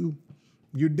crucify you.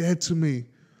 You're dead to me.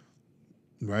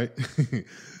 Right?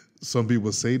 Some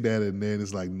people say that, and then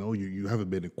it's like, no, you haven't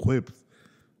been equipped.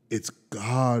 It's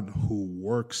God who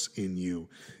works in you.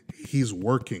 He's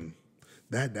working.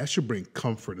 That should bring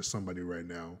comfort to somebody right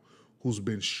now who's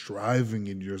been striving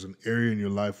in there's an area in your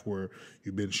life where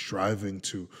you've been striving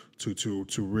to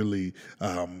really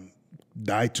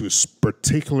die to,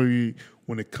 particularly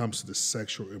when it comes to the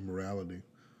sexual immorality.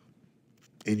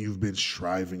 And you've been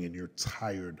striving and you're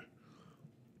tired.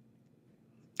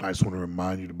 I just want to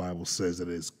remind you, the Bible says that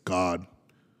it's God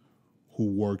who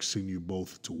works in you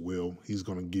both to will. He's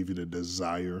going to give you the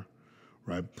desire,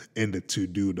 right? And the to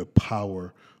do, the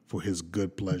power for his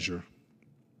good pleasure.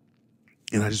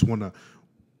 And I just want to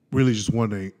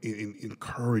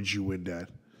encourage you in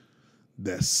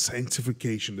that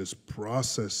sanctification, this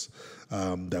process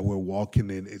that we're walking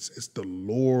in. It's the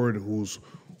Lord who's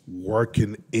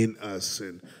working in us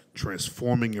and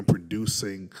transforming and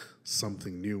producing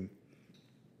something new.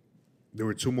 There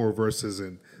were two more verses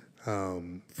in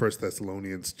 1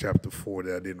 Thessalonians chapter 4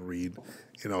 that I didn't read,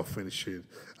 and I'll finish it.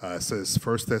 It says,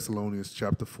 1 Thessalonians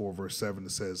chapter 4, verse 7,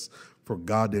 it says, for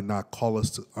God did not call us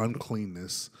to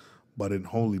uncleanness, but in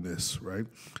holiness, right?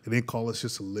 He didn't call us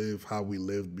just to live how we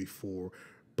lived before,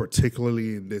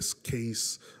 particularly in this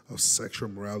case of sexual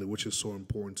morality, which is so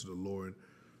important to the Lord,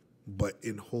 but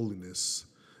in holiness.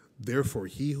 Therefore,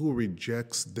 he who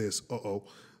rejects this,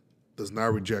 does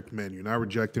not reject men. You're not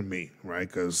rejecting me, right?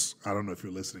 Because I don't know if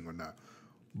you're listening or not.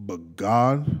 But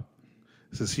God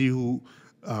says he who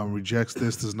rejects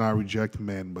this does not reject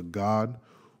man, but God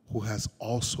who has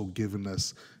also given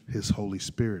us his Holy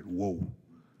Spirit. Whoa.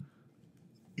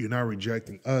 You're not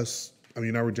rejecting us.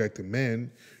 You're not rejecting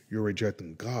man. You're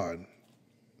rejecting God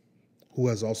who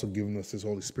has also given us his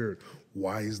Holy Spirit.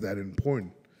 Why is that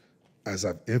important? As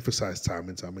I've emphasized time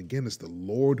and time again, it's the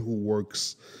Lord who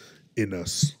works in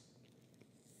us.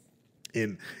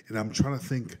 And I'm trying to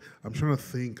think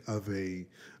of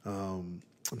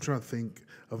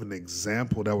an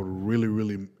example that would really,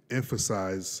 really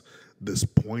emphasize this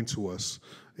point to us.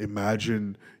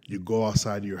 Imagine you go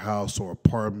outside your house or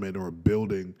apartment or a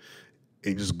building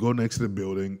and just go next to the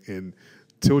building and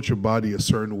tilt your body a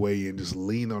certain way and just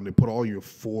lean on it, put all your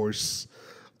force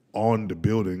on the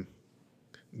building.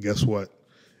 Guess what?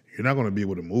 You're not going to be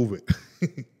able to move it.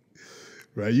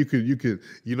 Right? You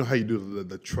know how you do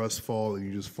the trust fall and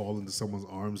you just fall into someone's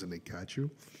arms and they catch you?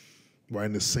 Right?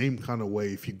 In the same kind of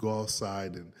way, if you go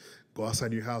outside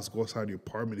your house, go outside your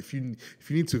apartment, if you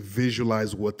need to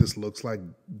visualize what this looks like,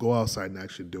 go outside and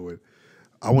actually do it.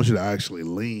 I want you to actually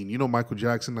lean. You know Michael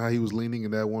Jackson, how he was leaning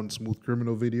in that one Smooth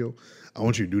Criminal video? I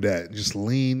want you to do that. Just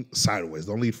lean sideways.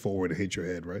 Don't lean forward and hit your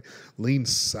head, right? Lean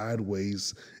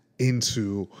sideways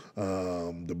into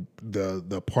the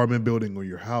apartment building or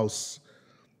your house.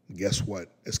 Guess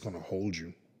what? It's going to hold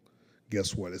you.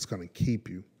 Guess what? It's going to keep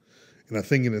you. And I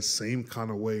think in the same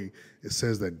kind of way, it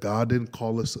says that God didn't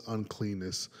call us to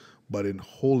uncleanness, but in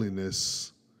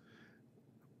holiness,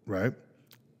 right?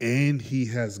 And he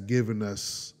has given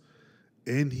us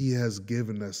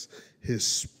his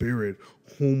Spirit,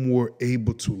 whom we're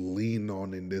able to lean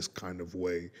on in this kind of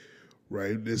way,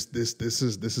 right? This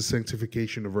is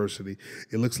Sanctification University.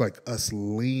 It looks like us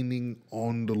leaning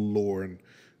on the Lord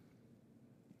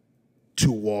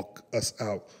to walk us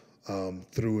out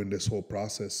through in this whole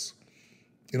process.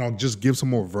 And I'll just give some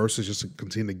more verses just to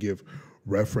continue to give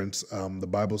reference. The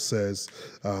Bible says,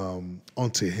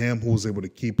 unto him who is able to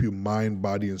keep you mind,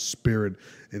 body, and spirit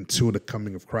until the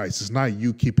coming of Christ. It's not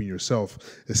you keeping yourself.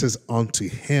 It says unto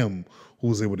him who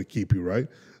is able to keep you, right?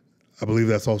 I believe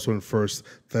that's also in 1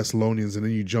 Thessalonians. And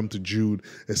then you jump to Jude.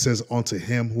 It says unto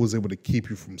him who is able to keep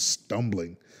you from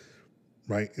stumbling,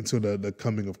 right? Until the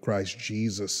coming of Christ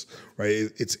Jesus, right?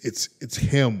 It's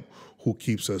him who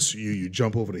keeps us. You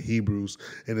jump over to Hebrews,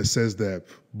 and it says that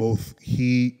both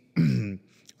he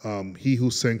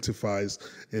who sanctifies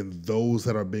and those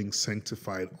that are being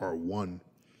sanctified are one,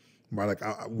 right? Like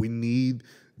we need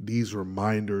these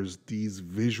reminders, these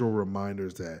visual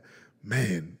reminders that,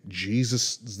 man,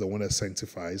 Jesus is the one that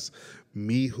sanctifies.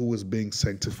 Me who is being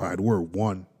sanctified, we're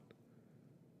one,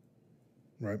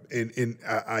 right? And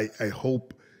I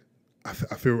hope, I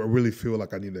really feel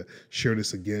like I need to share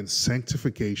this again.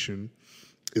 Sanctification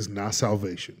is not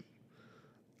salvation.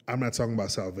 I'm not talking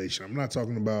about salvation. I'm not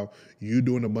talking about you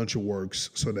doing a bunch of works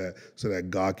so that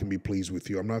God can be pleased with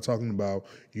you. I'm not talking about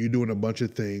you doing a bunch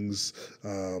of things,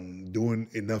 doing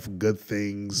enough good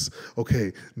things.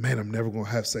 Okay, man, I'm never gonna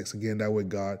have sex again. That way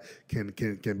God can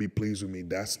be pleased with me.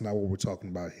 That's not what we're talking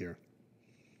about here.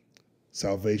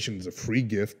 Salvation is a free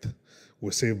gift.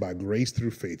 We're saved by grace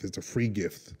through faith. It's a free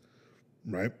gift,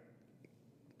 right?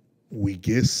 We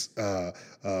get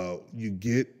you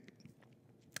get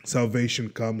salvation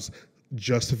comes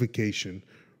justification,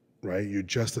 right? You're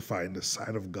justified in the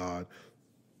sight of God,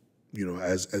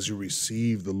 as you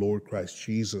receive the Lord Christ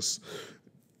Jesus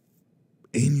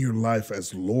in your life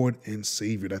as Lord and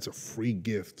Savior. That's a free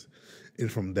gift.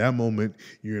 And from that moment,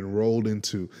 you're enrolled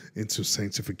into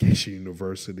Sanctification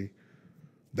University.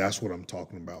 That's what I'm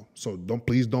talking about. So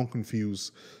please don't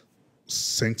confuse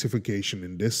sanctification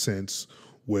in this sense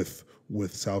with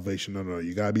salvation. No,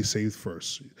 you gotta be saved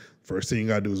first. First thing you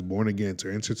gotta do is born again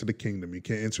to enter into the kingdom. You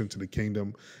can't enter into the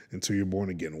kingdom until you're born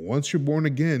again. Once you're born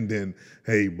again, then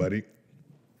hey, buddy.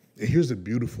 And here's the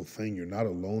beautiful thing: you're not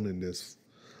alone in this.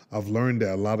 I've learned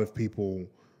that a lot of people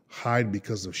hide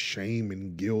because of shame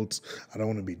and guilt. I don't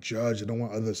want to be judged. I don't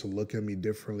want others to look at me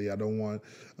differently. I don't want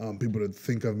people to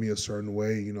think of me a certain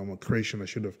way. I'm a Christian. I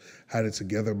should have had it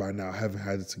together by now. I haven't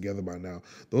had it together by now.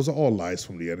 Those are all lies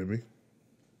from the enemy.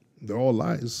 They're all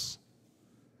lies.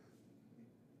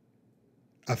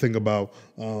 I think about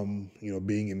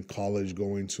being in college,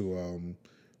 going to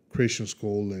Christian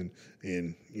school, and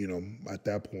at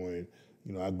that point,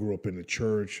 I grew up in the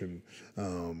church, and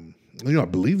I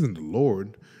believed in the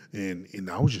Lord, and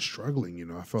I was just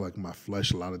struggling. I felt like my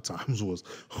flesh a lot of times was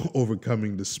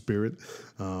overcoming the spirit,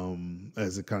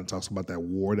 as it kind of talks about that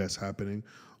war that's happening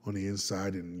on the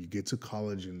inside. And you get to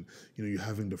college, and you're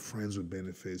having the friends with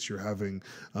benefits. You're having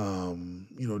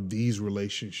these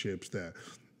relationships that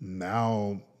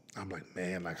now I'm like,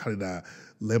 man, like, how did I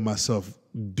let myself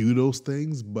do those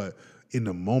things? But in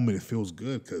the moment, it feels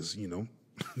good because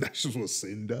that's just what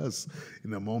sin does. In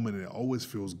the moment, it always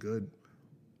feels good.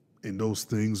 And those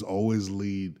things always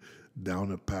lead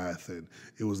down a path. And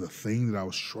it was a thing that I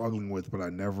was struggling with, but I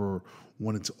never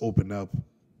wanted to open up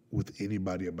with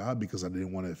anybody about because I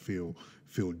didn't want to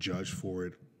feel judged for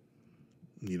it.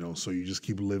 So you just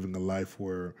keep living a life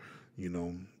where,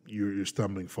 you're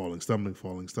stumbling, falling.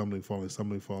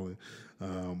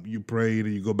 You prayed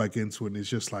and you go back into it, and it's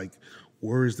just like,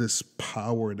 where is this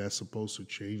power that's supposed to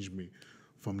change me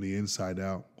from the inside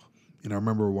out? And I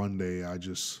remember one day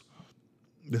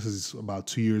this is about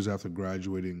 2 years after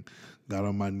graduating, got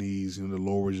on my knees, the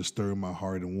Lord was just stirring my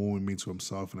heart and wooing me to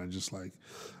himself. And I was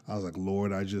like,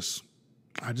 Lord, I just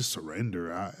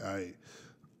surrender.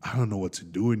 I don't know what to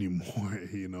do anymore.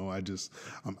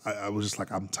 I was just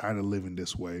like, I'm tired of living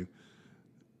this way.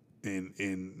 And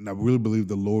I really believe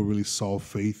the Lord really saw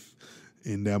faith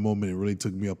in that moment. It really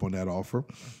took me up on that offer.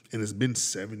 And it's been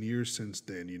 7 years since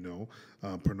then,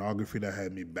 pornography that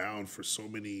had me bound for so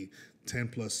many 10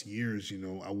 plus years.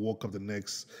 I woke up the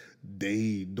next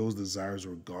day, those desires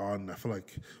were gone. I feel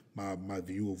like my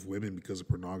view of women because of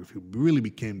pornography really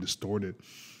became distorted.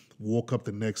 Woke up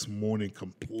the next morning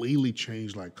completely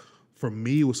changed. Like, for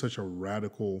me, it was such a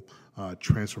radical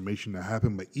transformation that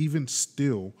happened. But even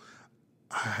still,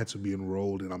 I had to be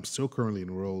enrolled, and I'm still currently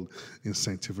enrolled in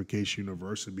Sanctification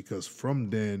University, because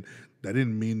from then, that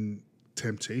didn't mean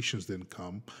temptations didn't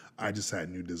come. I just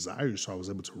had new desires, so I was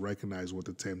able to recognize what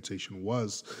the temptation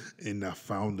was, and I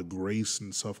found the grace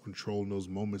and self-control in those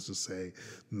moments to say,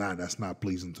 nah, that's not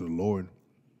pleasing to the Lord.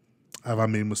 Have I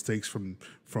made mistakes from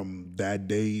that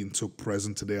day until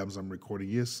present today as I'm recording?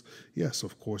 Yes,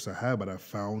 of course I have, but I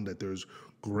found that there's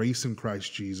grace in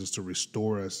Christ Jesus to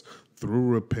restore us through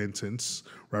repentance,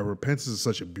 right? Repentance is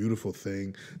such a beautiful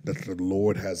thing that the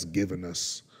Lord has given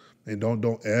us. And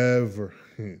don't ever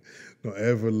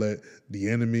let the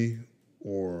enemy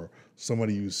or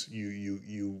somebody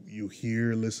you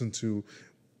hear, listen to,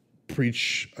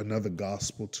 preach another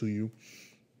gospel to you.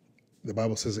 The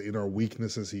Bible says that in our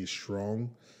weaknesses, he is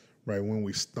strong, right? When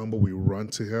we stumble, we run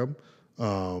to him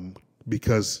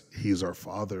because he's our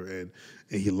Father and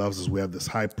he loves us. We have this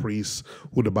high priest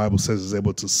who the Bible says is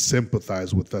able to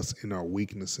sympathize with us in our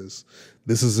weaknesses.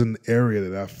 This is an area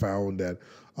that I found that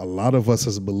a lot of us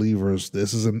as believers,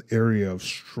 this is an area of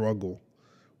struggle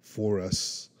for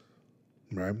us,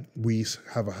 right? We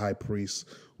have a high priest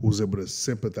who's able to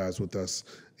sympathize with us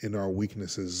in our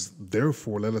weaknesses.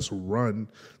 Therefore, let us run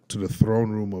to the throne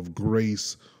room of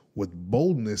grace with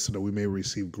boldness so that we may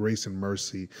receive grace and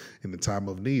mercy in the time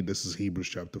of need. This is Hebrews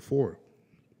chapter 4.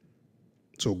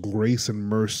 So grace and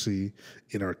mercy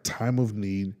in our time of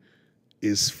need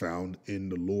is found in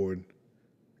the Lord.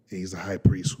 And he's a high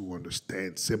priest who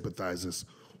understands, sympathizes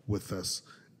with us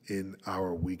in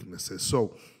our weaknesses.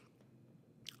 So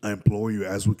I implore you,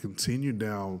 as we continue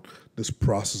down this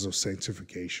process of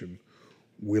sanctification,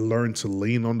 we learn to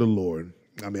lean on the Lord.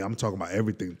 I mean, I'm talking about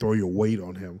everything. Throw your weight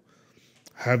on him.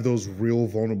 Have those real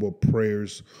vulnerable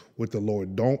prayers with the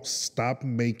Lord. Don't stop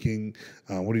making,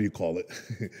 what do you call it?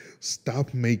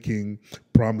 Stop making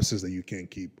promises that you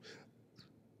can't keep.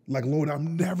 Like, Lord,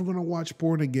 I'm never going to watch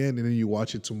porn again. And then you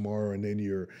watch it tomorrow, and then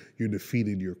you're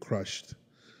defeated, you're crushed.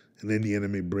 And then the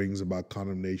enemy brings about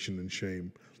condemnation and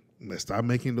shame. Let's stop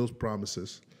making those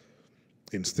promises.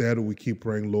 Instead, we keep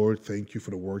praying, Lord, thank you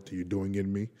for the work that you're doing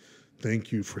in me.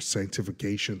 Thank you for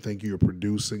sanctification. Thank you, you're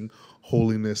producing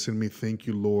holiness in me. Thank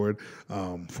you, Lord,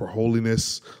 for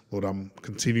holiness. Lord, I'm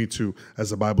continuing to,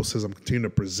 as the Bible says, I'm continuing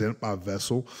to present my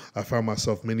vessel. I found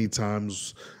myself many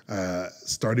times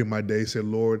starting my day, say,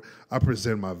 Lord, I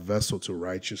present my vessel to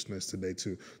righteousness today,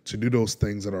 to do those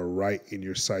things that are right in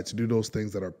your sight, to do those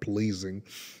things that are pleasing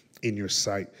in your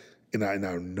sight. And I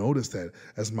notice that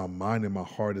as my mind and my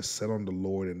heart is set on the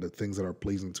Lord and the things that are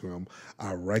pleasing to him,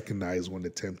 I recognize when the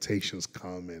temptations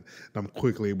come, and I'm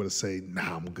quickly able to say,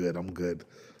 nah, I'm good.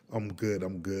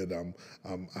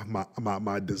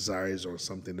 My desires are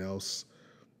something else,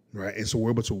 right? And so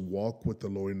we're able to walk with the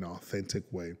Lord in an authentic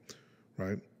way,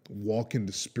 right? Walk in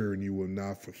the Spirit, and you will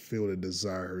not fulfill the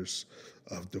desires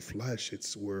of the flesh.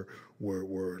 It's where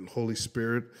Holy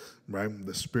Spirit, right?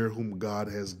 The Spirit whom God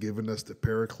has given us, the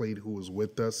Paraclete who is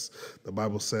with us. The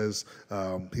Bible says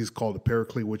he's called the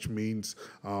Paraclete, which means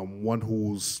one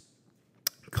who's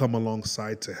come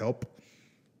alongside to help.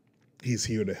 He's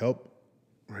here to help,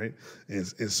 right? And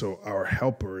so our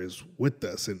helper is with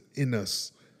us and in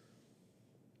us.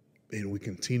 And we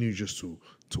continue just to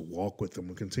walk with him.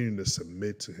 We continue to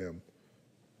submit to him.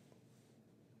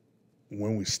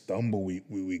 When we stumble,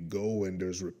 we go and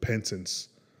there's repentance.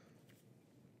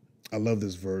 I love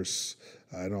this verse.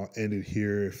 And I'll end it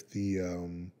here. If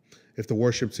the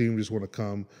worship team just want to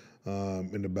come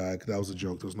in the back, that was a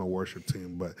joke. There's no worship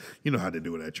team, but you know how to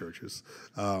do it at churches.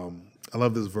 I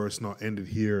love this verse, and I'll end it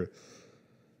here.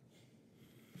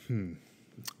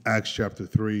 Acts chapter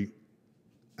 3.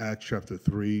 Acts chapter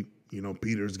 3. You know,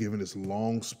 Peter's giving this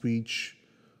long speech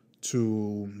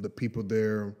to the people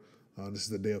there. This is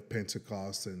the day of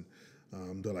Pentecost, and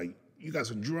they're like, you guys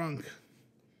are drunk.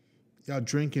 Y'all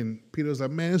drinking. Peter's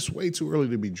like, man, it's way too early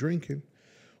to be drinking.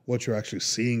 What you're actually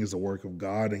seeing is the work of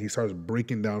God, and he starts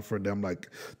breaking down for them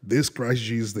like, this Christ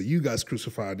Jesus that you guys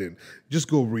crucified in. Just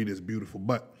go read it. It's beautiful.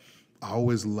 But I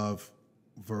always love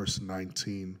verse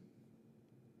 19.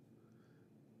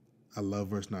 I love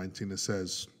verse 19. It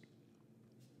says,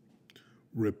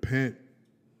 repent,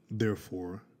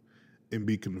 therefore, and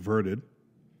be converted,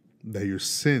 that your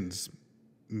sins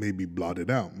may be blotted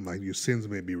out, like your sins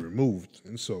may be removed.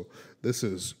 And so this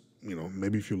is, you know,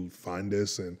 maybe if you find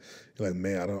this and you're like,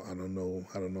 man, I don't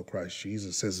know Christ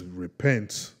Jesus. It says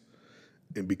repent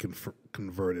and be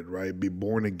converted, right? Be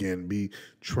born again, be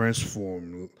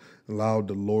transformed. Allow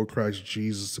the Lord Christ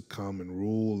Jesus to come and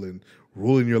rule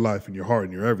in your life, in your heart,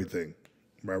 in your everything.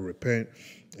 Right? Repent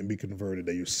and be converted,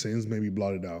 that your sins may be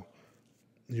blotted out.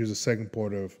 Here's the second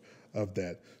part of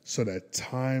that, so that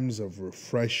times of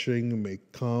refreshing may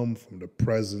come from the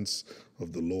presence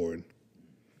of the Lord.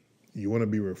 You want to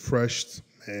be refreshed,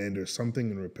 and there's something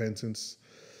in repentance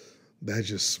that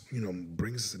just, you know,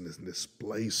 brings us in this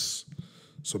place.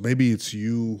 So maybe it's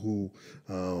you who,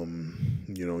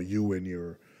 you know, you and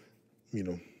your, you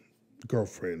know,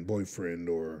 girlfriend, boyfriend,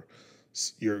 or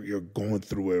you're going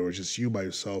through it, or just you by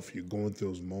yourself, you're going through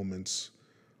those moments.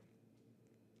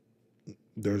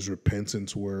 There's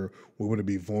repentance where we're going to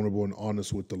be vulnerable and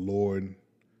honest with the Lord.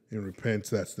 And repent,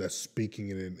 that's speaking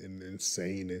it and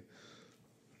saying it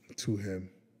to him.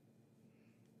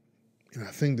 And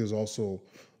I think there's also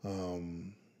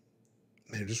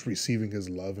just receiving his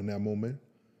love in that moment.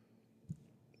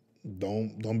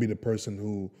 Don't be the person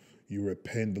who you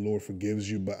repent, the Lord forgives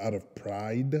you, but out of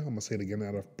pride, I'm going to say it again,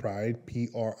 out of pride, Pride,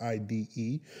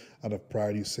 out of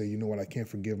pride, you say, you know what, I can't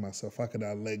forgive myself. How could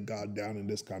I let God down in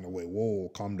this kind of way? Whoa,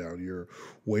 calm down. You're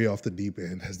way off the deep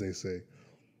end, as they say.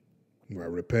 Right,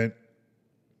 repent.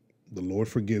 The Lord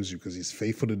forgives you because he's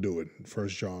faithful to do it. 1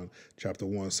 John chapter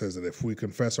 1 says that if we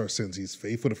confess our sins, he's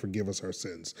faithful to forgive us our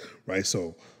sins, right?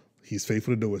 So he's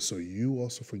faithful to do it. So you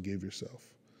also forgive yourself.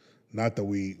 Not that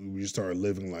we just start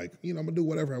living like, you know, I'm going to do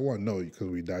whatever I want. No, because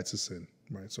we died to sin,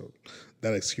 right? So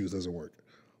that excuse doesn't work,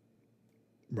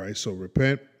 right? So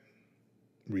repent,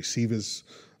 receive his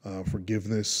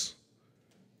forgiveness.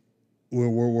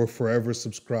 We're forever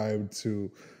subscribed to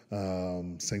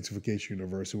Sanctification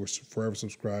University. We're forever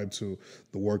subscribed to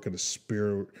the work of the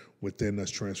Spirit within us,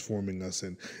 transforming us,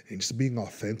 and just being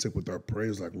authentic with our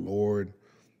prayers, like, Lord,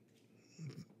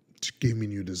 give me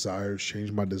new desires,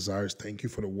 change my desires. Thank you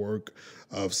for the work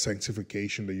of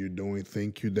sanctification that you're doing.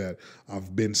 Thank you that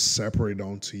I've been separated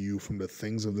unto you from the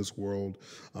things of this world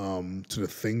to the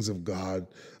things of God.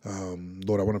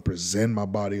 Lord, I want to present my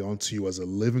body unto you as a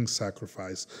living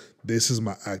sacrifice. This is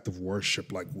my act of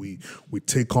worship. Like we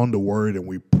take on the word and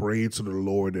we pray to the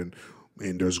Lord, and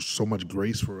there's so much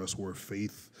grace for us where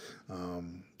faith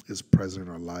is present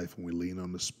in our life, and we lean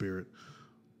on the Spirit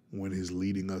when he's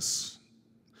leading us.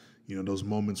 You know, those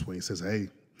moments when he says, hey,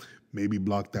 maybe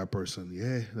block that person.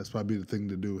 Yeah, that's probably the thing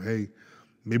to do. Hey,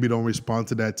 maybe don't respond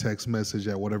to that text message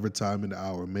at whatever time in the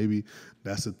hour. Maybe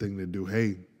that's the thing to do.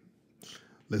 Hey,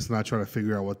 let's not try to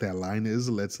figure out what that line is.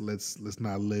 Let's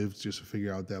not live just to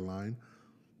figure out that line,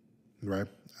 right?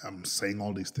 I'm saying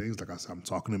all these things. Like I said, I'm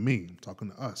talking to me. I'm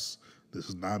talking to us. This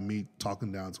is not me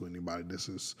talking down to anybody. This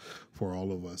is for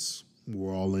all of us.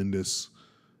 We're all in this.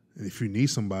 And if you need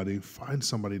somebody, find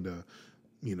somebody to,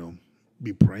 you know,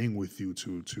 be praying with you,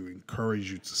 to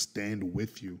encourage you, to stand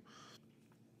with you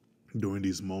during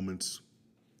these moments.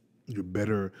 You're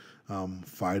better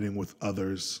fighting with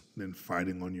others than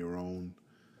fighting on your own.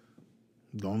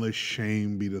 Don't let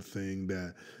shame be the thing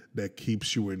that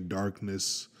keeps you in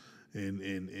darkness,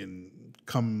 and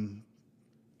come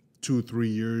 2 or 3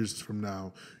 years from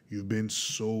now, you've been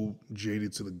so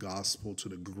jaded to the gospel, to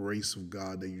the grace of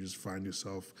God, that you just find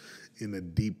yourself in a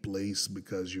deep place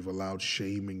because you've allowed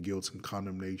shame and guilt and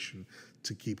condemnation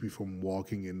to keep you from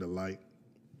walking in the light.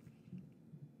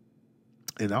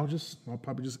 And I'll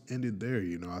probably just end it there.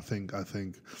 You know, I think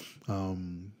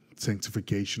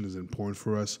sanctification is important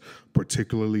for us,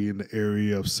 particularly in the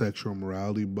area of sexual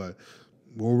morality, but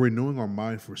we're renewing our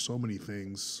mind for so many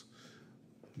things,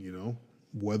 you know,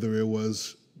 whether it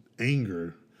was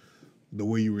anger, the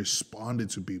way you responded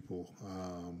to people,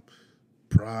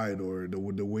 pride, or the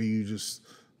way you just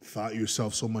thought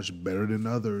yourself so much better than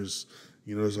others.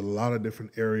 You know, there's a lot of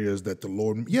different areas that the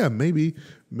Lord, maybe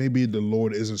the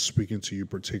Lord isn't speaking to you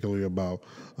particularly about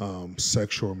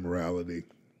sexual morality,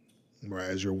 right,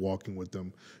 as you're walking with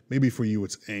them. Maybe for you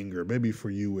it's anger. Maybe for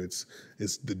you it's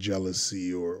the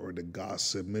jealousy or the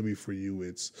gossip. Maybe for you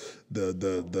it's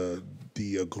the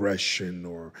aggression,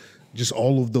 or just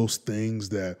all of those things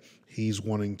that he's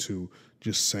wanting to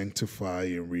just sanctify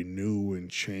and renew and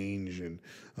change and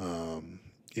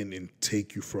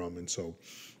take you from. And so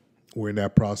we're in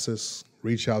that process.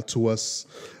 Reach out to us.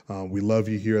 We love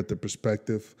you here at The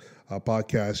Perspective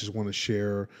Podcast. Just want to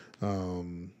share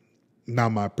not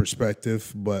my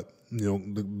perspective, but you know,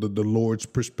 the Lord's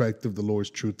perspective, the Lord's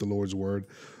truth, the Lord's word.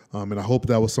 And I hope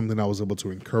that was something I was able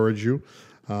to encourage you.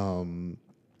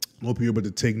 Hope you're able to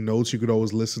take notes. You could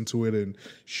always listen to it and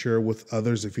share with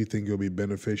others if you think it'll be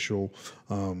beneficial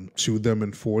to them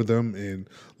and for them. And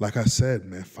like I said,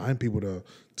 man, find people to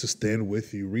stand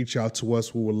with you. Reach out to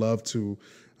us. We would love to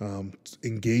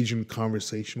engage in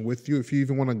conversation with you. If you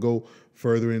even want to go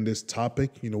further in this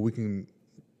topic, you know, we can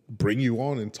bring you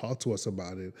on and talk to us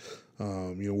about it.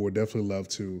 You know, we'd definitely love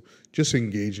to just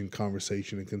engage in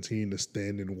conversation and continue to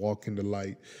stand and walk in the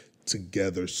light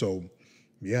together. So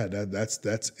yeah,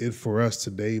 that's it for us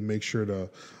today. Make sure to,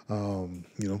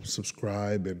 you know,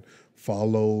 subscribe and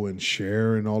follow and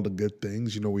share and all the good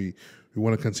things. You know, we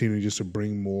want to continue just to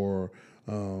bring more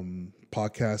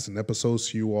podcasts and episodes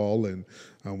to you all, and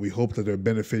we hope that they're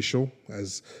beneficial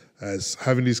as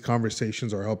having these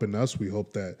conversations are helping us. We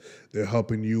hope that they're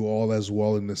helping you all as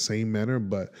well in the same manner.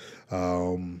 But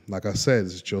like I said,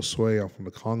 it's Josue. I'm from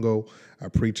the Congo. I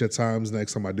preach at times.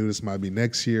 Next time I do this might be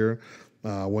next year.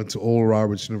 I went to Oral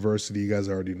Roberts University. You guys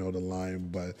already know the line,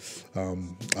 but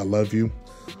I love you.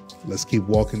 Let's keep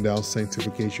walking down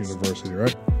Sanctification University, all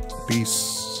right?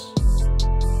 Peace.